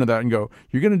listen to that and go,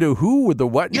 you're going to do who with the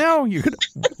what now?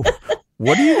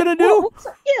 What are you going to do?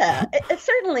 Well, yeah,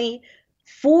 certainly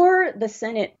for the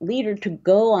Senate leader to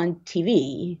go on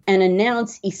TV and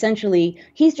announce essentially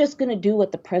he's just going to do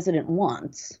what the president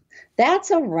wants. That's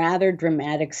a rather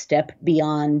dramatic step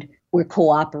beyond we're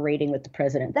cooperating with the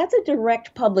president. That's a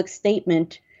direct public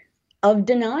statement of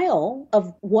denial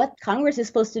of what Congress is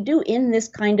supposed to do in this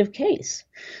kind of case.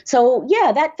 So,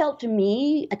 yeah, that felt to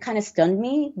me, it kind of stunned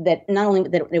me that not only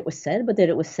that it was said, but that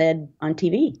it was said on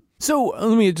TV. So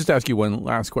let me just ask you one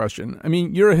last question. I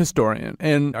mean, you're a historian,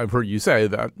 and I've heard you say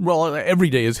that, well,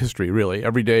 every day is history, really.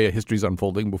 Every day history's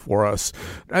unfolding before us.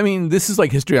 I mean, this is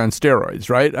like history on steroids,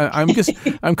 right?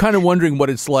 I'm kind of wondering what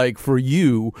it's like for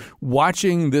you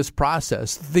watching this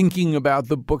process, thinking about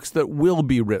the books that will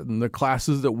be written, the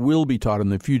classes that will be taught in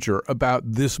the future about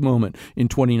this moment in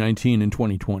 2019 and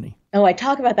 2020. Oh, I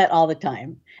talk about that all the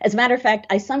time. As a matter of fact,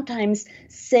 I sometimes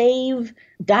save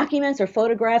documents or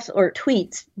photographs or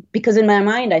tweets because in my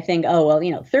mind I think,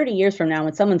 30 years from now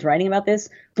when someone's writing about this,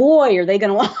 boy, are they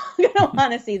going to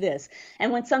want to see this.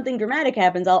 And when something dramatic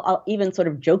happens, I'll even sort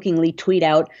of jokingly tweet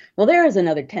out, well, there is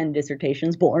another 10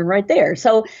 dissertations born right there.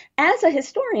 So as a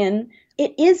historian,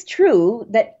 it is true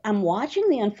that I'm watching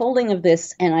the unfolding of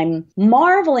this and I'm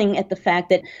marveling at the fact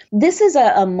that this is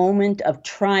a moment of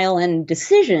trial and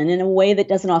decision in a way that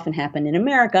doesn't often happen in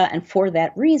America. And for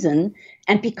that reason,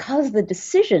 and because the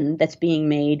decision that's being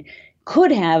made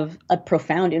could have a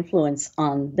profound influence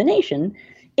on the nation,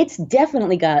 it's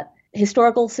definitely got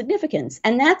historical significance.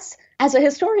 And that's, as a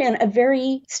historian, a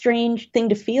very strange thing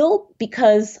to feel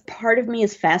because part of me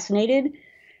is fascinated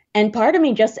and part of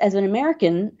me, just as an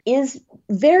American, is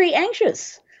very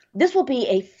anxious. This will be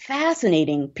a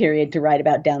fascinating period to write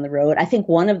about down the road. I think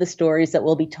one of the stories that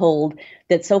will be told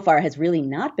that so far has really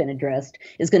not been addressed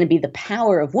is going to be the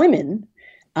power of women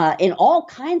in all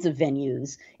kinds of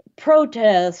venues,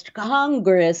 protest,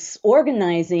 Congress,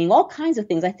 organizing, all kinds of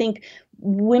things. I think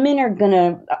women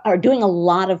are doing a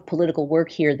lot of political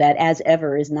work here that, as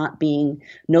ever, is not being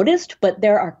noticed. But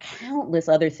there are countless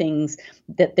other things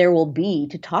that there will be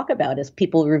to talk about as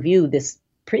people review this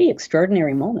pretty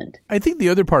extraordinary moment. I think the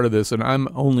other part of this, and I'm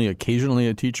only occasionally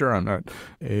a teacher, I'm not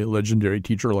a legendary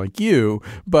teacher like you,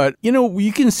 but,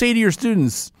 you can say to your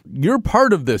students, you're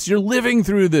part of this. You're living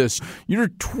through this. Your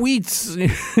tweets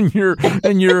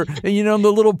and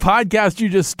the little podcast you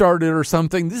just started or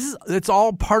something. It's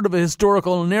all part of a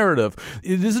historical narrative.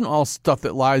 It isn't all stuff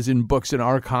that lies in books and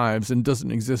archives and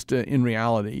doesn't exist in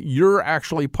reality. You're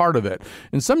actually part of it.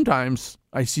 And sometimes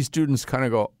I see students kind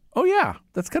of go, oh, yeah,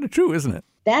 that's kind of true, isn't it?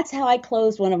 That's how I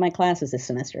closed one of my classes this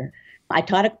semester. I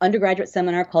taught an undergraduate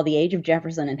seminar called The Age of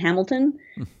Jefferson and Hamilton,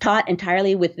 taught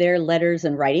entirely with their letters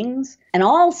and writings. And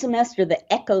all semester,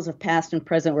 the echoes of past and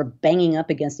present were banging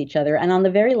up against each other. And on the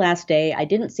very last day, I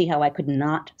didn't see how I could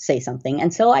not say something.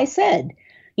 And so I said,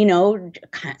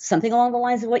 something along the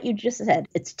lines of what you just said.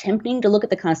 It's tempting to look at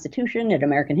the Constitution, at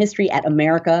American history, at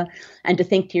America, and to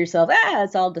think to yourself,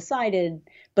 it's all decided.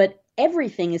 But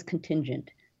everything is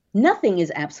contingent. Nothing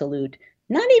is absolute.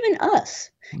 Not even us.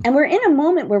 And we're in a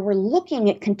moment where we're looking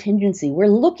at contingency. We're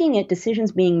looking at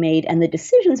decisions being made, and the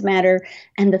decisions matter,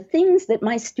 and the things that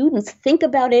my students think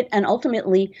about it and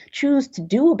ultimately choose to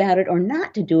do about it or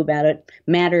not to do about it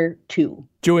matter too.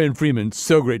 Joanne Freeman,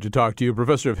 so great to talk to you.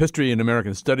 Professor of History and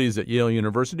American Studies at Yale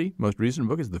University. Most recent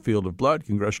book is The Field of Blood,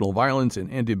 Congressional Violence in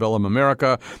Antebellum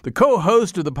America. The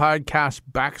co-host of the podcast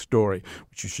Backstory,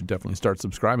 which you should definitely start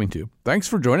subscribing to. Thanks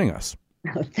for joining us.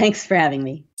 Thanks for having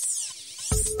me.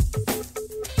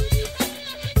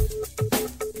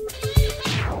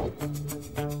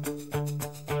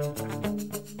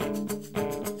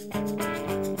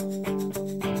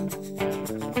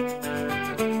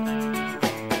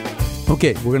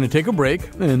 Okay, we're going to take a break,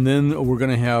 and then we're going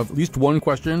to have at least one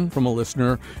question from a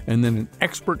listener, and then an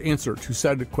expert answer to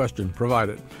said question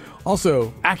provided. Also,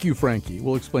 AccuFrankie.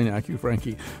 We'll explain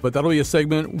AccuFrankie. But that'll be a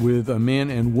segment with a man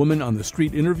and woman on the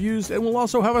street interviews, and we'll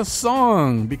also have a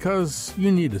song, because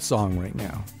you need a song right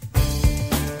now.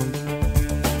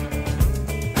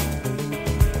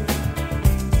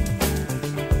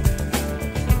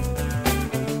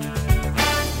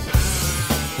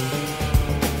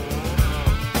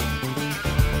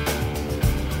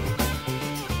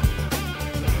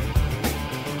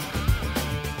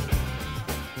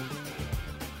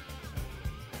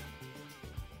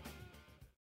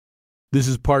 This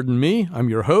is Pardon Me. I'm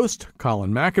your host,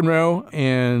 Colin McEnroe,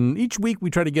 and each week we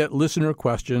try to get listener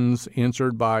questions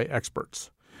answered by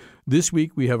experts. This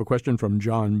week we have a question from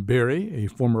John Berry, a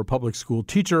former public school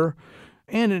teacher,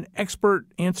 and an expert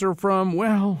answer from,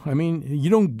 you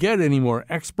don't get any more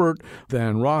expert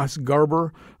than Ross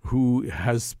Garber, who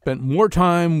has spent more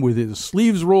time with his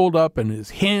sleeves rolled up and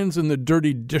his hands in the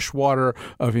dirty dishwater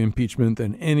of impeachment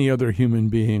than any other human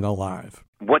being alive.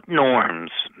 What norms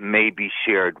may be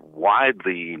shared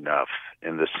widely enough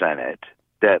in the Senate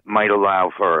that might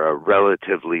allow for a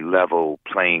relatively level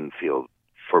playing field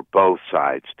for both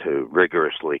sides to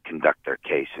rigorously conduct their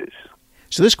cases?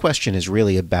 So this question is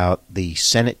really about the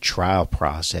Senate trial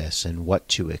process and what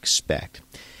to expect.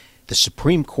 The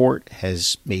Supreme Court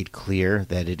has made clear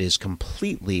that it is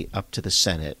completely up to the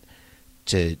Senate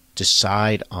to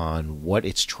decide on what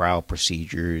its trial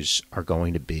procedures are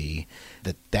going to be,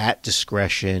 that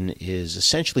discretion is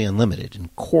essentially unlimited,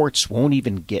 and courts won't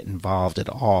even get involved at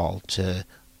all to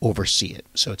oversee it.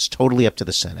 So it's totally up to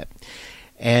the Senate.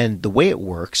 And the way it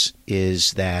works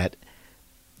is that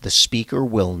the Speaker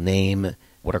will name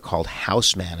what are called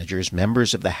House managers,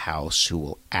 members of the House who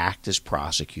will act as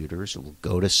prosecutors, who will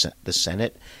go to the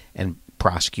Senate and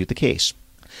prosecute the case.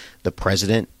 The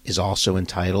President is also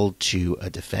entitled to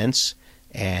a defense,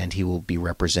 and he will be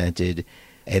represented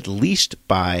at least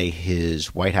by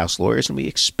his White House lawyers, and we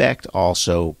expect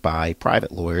also by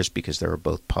private lawyers because there are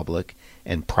both public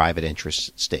and private interests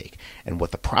at stake. And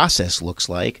what the process looks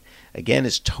like, again,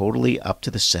 is totally up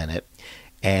to the Senate,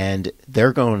 and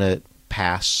they're going to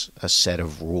pass a set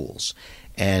of rules.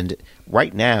 And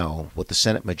right now, what the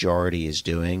Senate majority is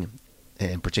doing,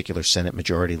 in particular Senate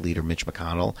Majority Leader Mitch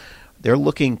McConnell, they're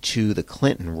looking to the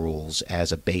Clinton rules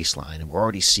as a baseline. And we're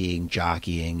already seeing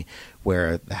jockeying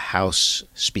where the House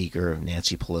Speaker,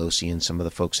 Nancy Pelosi, and some of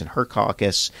the folks in her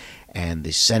caucus, and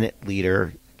the Senate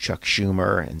leader, Chuck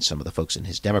Schumer, and some of the folks in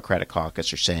his Democratic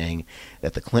caucus are saying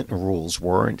that the Clinton rules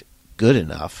weren't good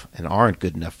enough and aren't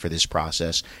good enough for this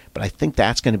process. But I think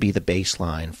that's going to be the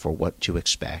baseline for what to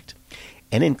expect.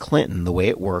 And in Clinton, the way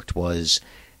it worked was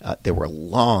there were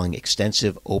long,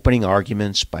 extensive opening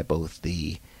arguments by both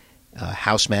the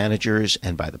House managers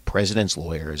and by the president's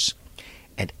lawyers.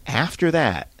 And after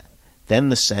that, then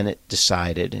the Senate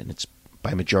decided, and it's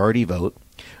by majority vote,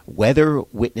 whether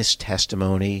witness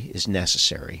testimony is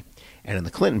necessary. And in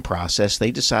the Clinton process,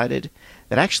 they decided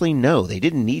that actually no, they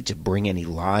didn't need to bring any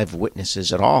live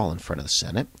witnesses at all in front of the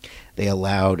Senate. They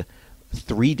allowed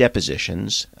 3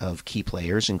 depositions of key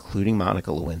players, including Monica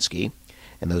Lewinsky,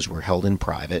 and those were held in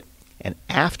private. And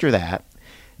after that,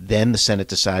 then the Senate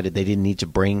decided they didn't need to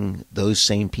bring those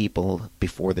same people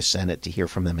before the Senate to hear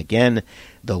from them again.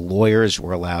 The lawyers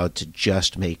were allowed to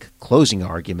just make closing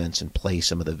arguments and play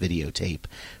some of the videotape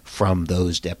from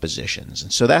those depositions.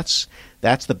 And so that's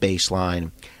the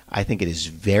baseline. I think it is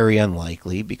very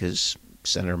unlikely, because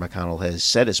Senator McConnell has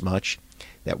said as much,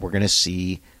 that we're going to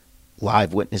see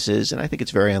live witnesses, and I think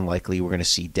it's very unlikely we're going to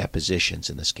see depositions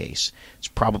in this case. It's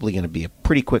probably going to be a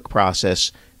pretty quick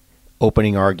process,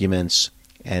 opening arguments,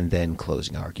 and then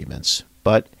closing arguments.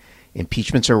 But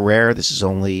impeachments are rare. This is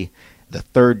only the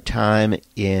 3rd time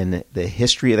in the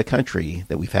history of the country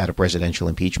that we've had a presidential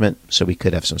impeachment, so we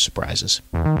could have some surprises.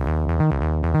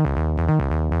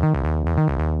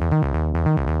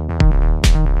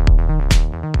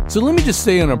 So let me just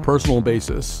say on a personal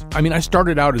basis, I mean, I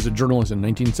started out as a journalist in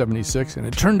 1976, and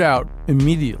it turned out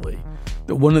immediately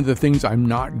that one of the things I'm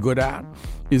not good at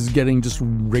is getting just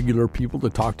regular people to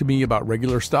talk to me about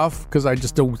regular stuff, because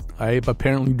I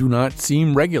apparently do not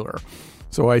seem regular.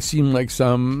 So I seem like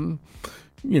some,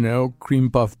 cream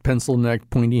puff, pencil neck,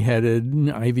 pointy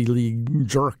headed, Ivy League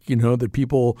jerk, that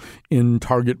people in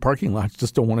Target parking lots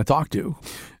just don't want to talk to.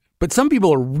 But some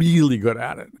people are really good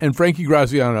at it. And Frankie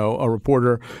Graziano, a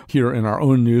reporter here in our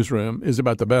own newsroom, is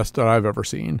about the best that I've ever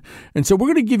seen. And so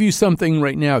we're going to give you something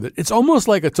right now that it's almost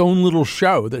like its own little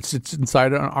show that sits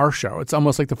inside our show. It's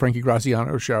almost like the Frankie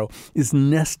Graziano show is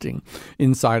nesting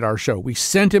inside our show. We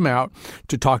sent him out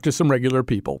to talk to some regular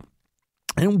people.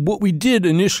 And what we did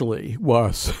initially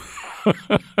was...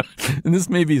 and this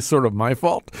may be sort of my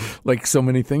fault, like so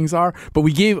many things are, but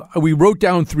we wrote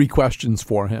down 3 questions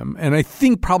for him. And I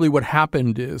think probably what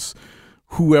happened is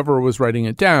whoever was writing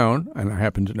it down, and I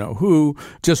happen to know who,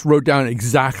 just wrote down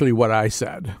exactly what I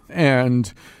said,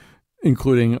 and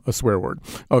including a swear word.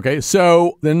 Okay,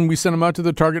 so then we sent him out to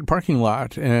the Target parking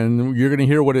lot, and you're going to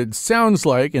hear what it sounds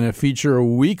like in a feature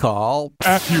we call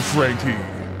Ask You Frankie.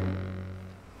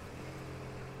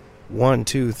 1,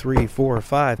 2, 3, 4,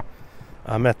 5.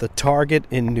 I'm at the Target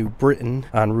in New Britain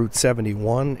on Route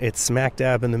 71. It's smack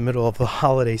dab in the middle of the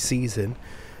holiday season,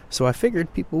 so I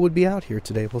figured people would be out here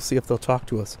today. We'll see if they'll talk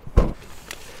to us.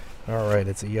 All right,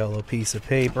 it's a yellow piece of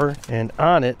paper, and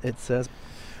on it, it says,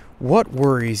 what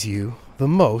worries you the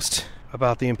most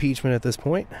about the impeachment at this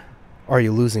point? Are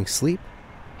you losing sleep?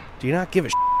 Do you not give a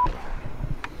shit?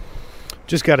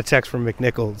 Just got a text from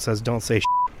McNichol that says, don't say shit.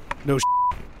 No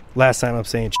shit. Last time I'm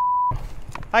saying shit.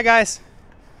 Hi, guys.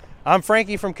 I'm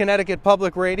Frankie from Connecticut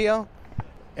Public Radio,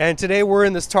 and today we're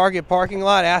in this Target parking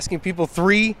lot asking people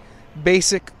 3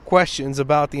 basic questions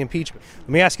about the impeachment. Let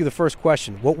me ask you the first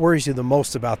question. What worries you the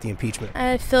most about the impeachment?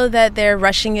 I feel that they're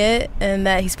rushing it and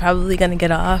that he's probably going to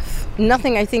get off.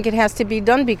 Nothing. I think it has to be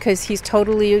done because he's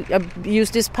totally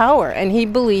abused his power, and he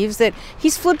believes that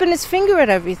he's flipping his finger at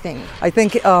everything. I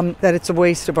think that it's a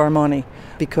waste of our money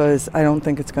because I don't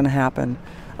think it's going to happen.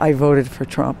 I voted for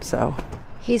Trump, so.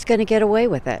 He's going to get away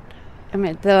with it. I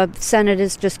mean, the Senate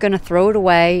is just going to throw it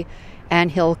away,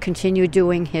 and he'll continue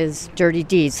doing his dirty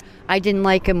deeds. I didn't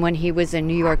like him when he was a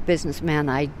New York businessman.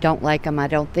 I don't like him. I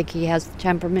don't think he has the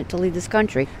temperament to lead this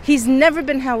country. He's never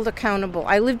been held accountable.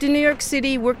 I lived in New York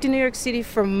City, worked in New York City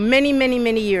for many, many,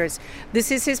 many years.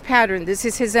 This is his pattern. This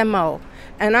is his MO.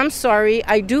 And I'm sorry,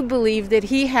 I do believe that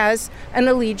he has an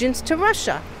allegiance to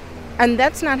Russia. And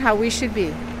that's not how we should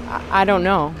be. I don't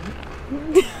know.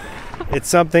 It's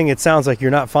something it sounds like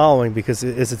you're not following because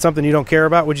is it something you don't care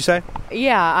about, would you say?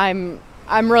 Yeah,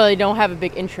 I'm really don't have a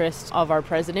big interest of our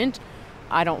president.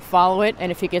 I don't follow it,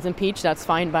 and if he gets impeached, that's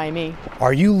fine by me.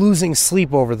 Are you losing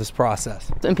sleep over this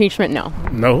process? Impeachment, no.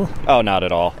 No? Oh, not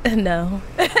at all. No.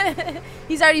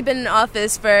 He's already been in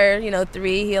office for,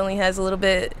 3. He only has a little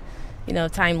bit,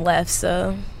 time left,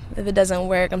 so if it doesn't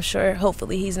work, I'm sure,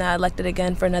 hopefully, he's not elected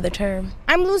again for another term.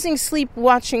 I'm losing sleep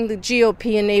watching the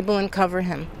GOP enable and cover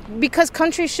him because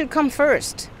countries should come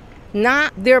first,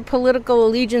 not their political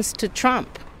allegiance to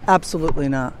Trump. Absolutely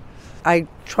not. I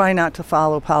try not to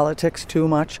follow politics too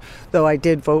much, though I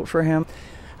did vote for him.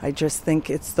 I just think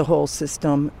it's the whole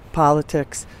system,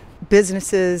 politics,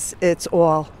 businesses, it's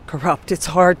all corrupt. It's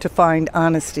hard to find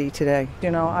honesty today.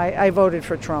 I voted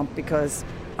for Trump because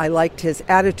I liked his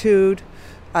attitude.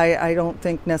 I don't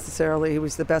think necessarily he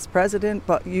was the best president,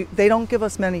 but they don't give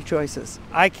us many choices.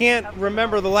 I can't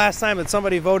remember the last time that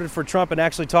somebody voted for Trump and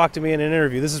actually talked to me in an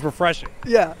interview. This is refreshing.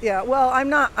 Yeah. Well, I'm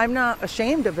not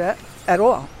ashamed of it at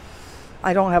all.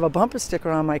 I don't have a bumper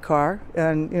sticker on my car,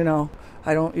 and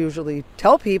I don't usually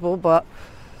tell people, but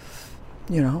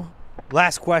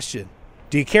Last question.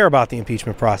 Do you care about the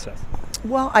impeachment process?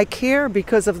 Well, I care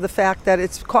because of the fact that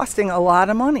it's costing a lot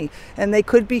of money, and they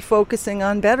could be focusing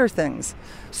on better things.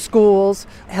 Schools,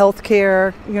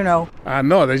 healthcare, I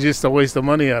know, they're just a waste of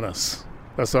money on us.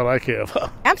 That's all I care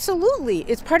about. Absolutely.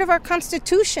 It's part of our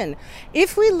Constitution.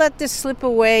 If we let this slip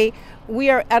away, we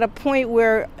are at a point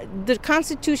where the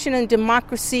Constitution and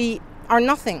democracy are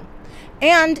nothing.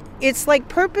 And it's like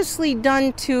purposely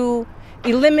done to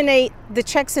eliminate the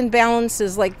checks and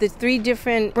balances, like the 3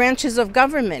 different branches of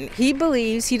government. He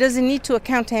believes he doesn't need to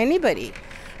account to anybody.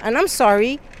 And I'm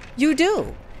sorry, you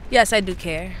do. Yes, I do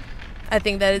care. I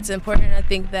think that it's important. I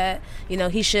think that,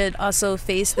 he should also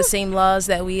face the same laws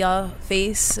that we all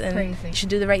face, and he should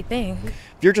do the right thing. If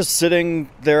you're just sitting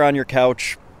there on your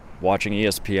couch watching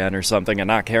ESPN or something and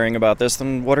not caring about this,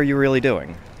 then what are you really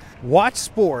doing? Watch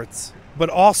sports, but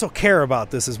also care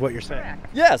about this is what you're saying. Correct.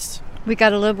 Yes. We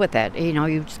got to live with it. You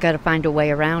just got to find a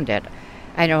way around it.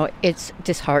 I know it's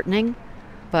disheartening,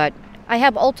 but I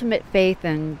have ultimate faith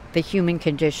in the human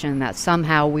condition that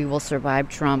somehow we will survive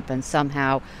Trump and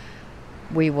somehow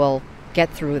we will get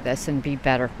through this and be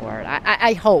better for it.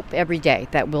 I hope every day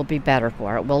that we'll be better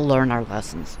for it. We'll learn our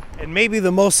lessons. And maybe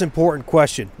the most important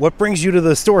question, what brings you to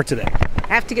the store today? I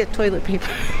have to get toilet paper.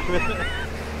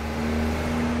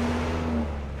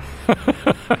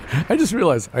 I just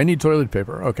realized I need toilet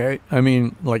paper, okay? I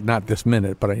mean, not this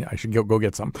minute, but I should go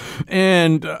get some.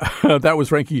 And that was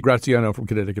Frankie Graziano from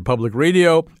Connecticut Public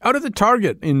Radio out of the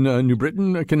Target in New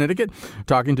Britain, Connecticut,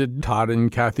 talking to Todd and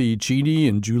Kathy Cheney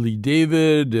and Julie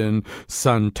David and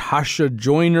son Tasha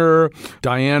Joyner,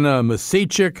 Diana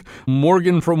Masachik,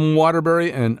 Morgan from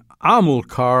Waterbury, and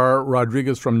Amulkar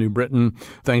Rodriguez from New Britain.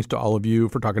 Thanks to all of you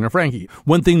for talking to Frankie.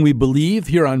 One thing we believe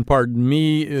here on Pardon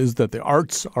Me is that the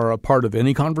arts are a part of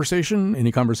any conversation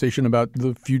about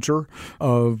the future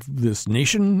of this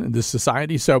nation, this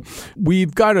society. So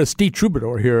we've got a state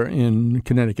troubadour here in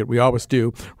Connecticut. We always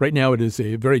do. Right now it is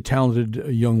a very talented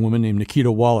young woman named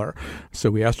Nikita Waller.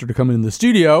 So we asked her to come in the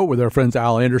studio with our friends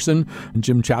Al Anderson and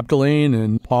Jim Chapdelaine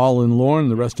and Paul and Lauren,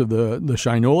 the rest of the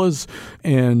Shinolas,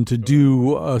 and to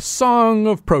do a song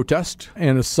of protest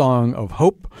and a song of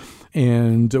hope.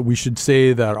 And we should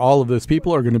say that all of those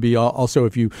people are going to be also,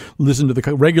 if you listen to the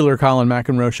regular Colin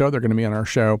McEnroe show, they're going to be on our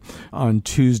show on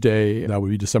Tuesday. That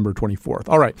would be December 24th.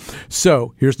 All right.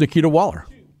 So here's Nikita Waller.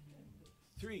 2,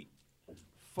 3,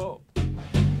 4.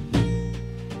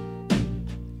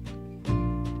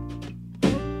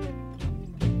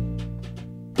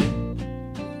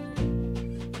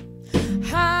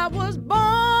 I was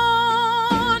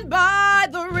born by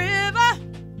the river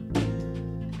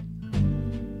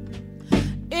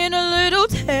in a little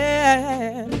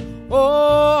town,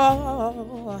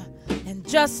 and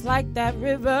just like that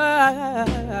river.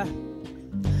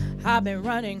 I've been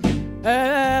running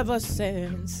ever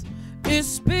since.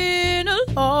 It's been a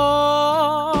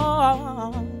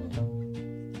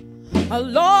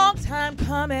long time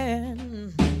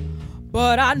coming,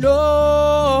 but I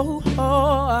know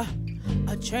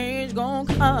a change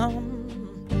gonna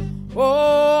come.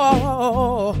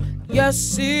 Oh,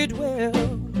 yes it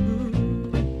will.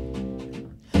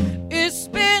 It's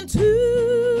been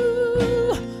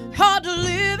too hard to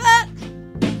live it,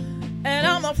 and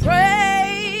I'm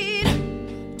afraid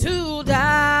to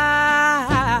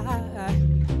die,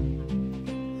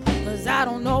 'cause I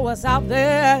don't know what's out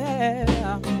there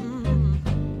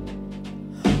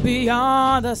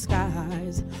beyond the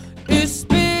skies. It's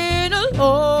been a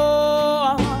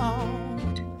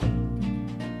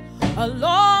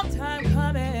long time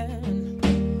coming,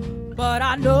 but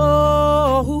I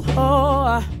know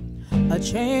a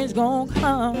change gonna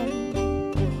come.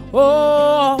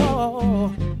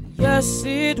 Oh, yes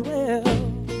it will.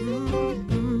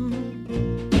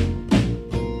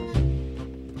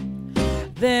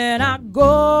 Then I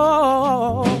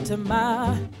go to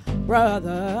my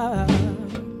brother,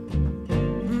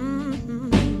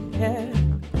 yeah,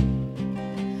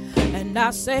 and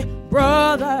I say,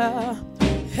 brother,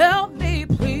 help me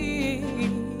please.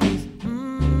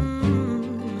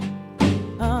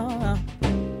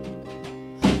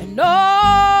 And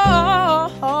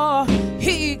all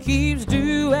he keeps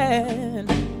doing,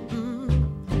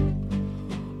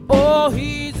 oh,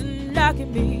 he's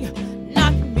knocking me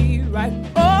right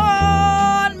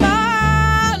on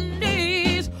my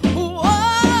knees. Whoa,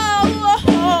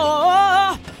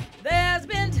 there's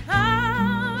been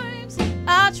times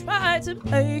I tried to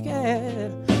make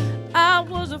it. I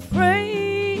was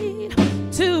afraid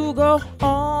to go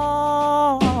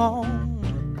on,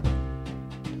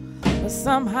 but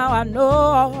somehow I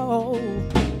know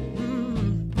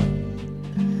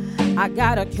I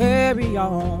gotta carry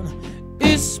on.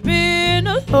 It's been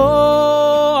a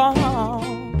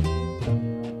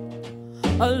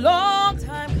long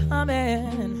time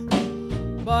coming,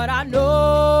 but I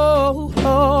know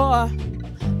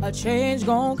a change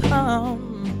gonna come.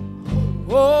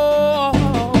 Oh,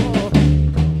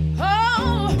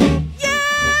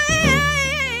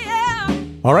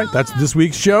 All right, that's this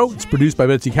week's show. It's produced by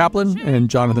Betsy Kaplan and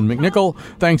Jonathan McNichol.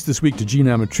 Thanks this week to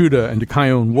Gina Amatruda and to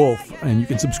Kyone Wolf. And you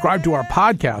can subscribe to our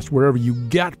podcast wherever you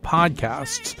get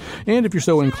podcasts. And if you're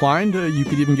so inclined, you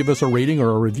could even give us a rating or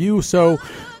a review. So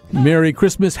Merry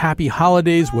Christmas, Happy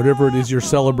Holidays, whatever it is you're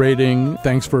celebrating.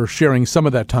 Thanks for sharing some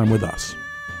of that time with us.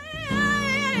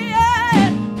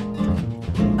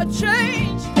 a change.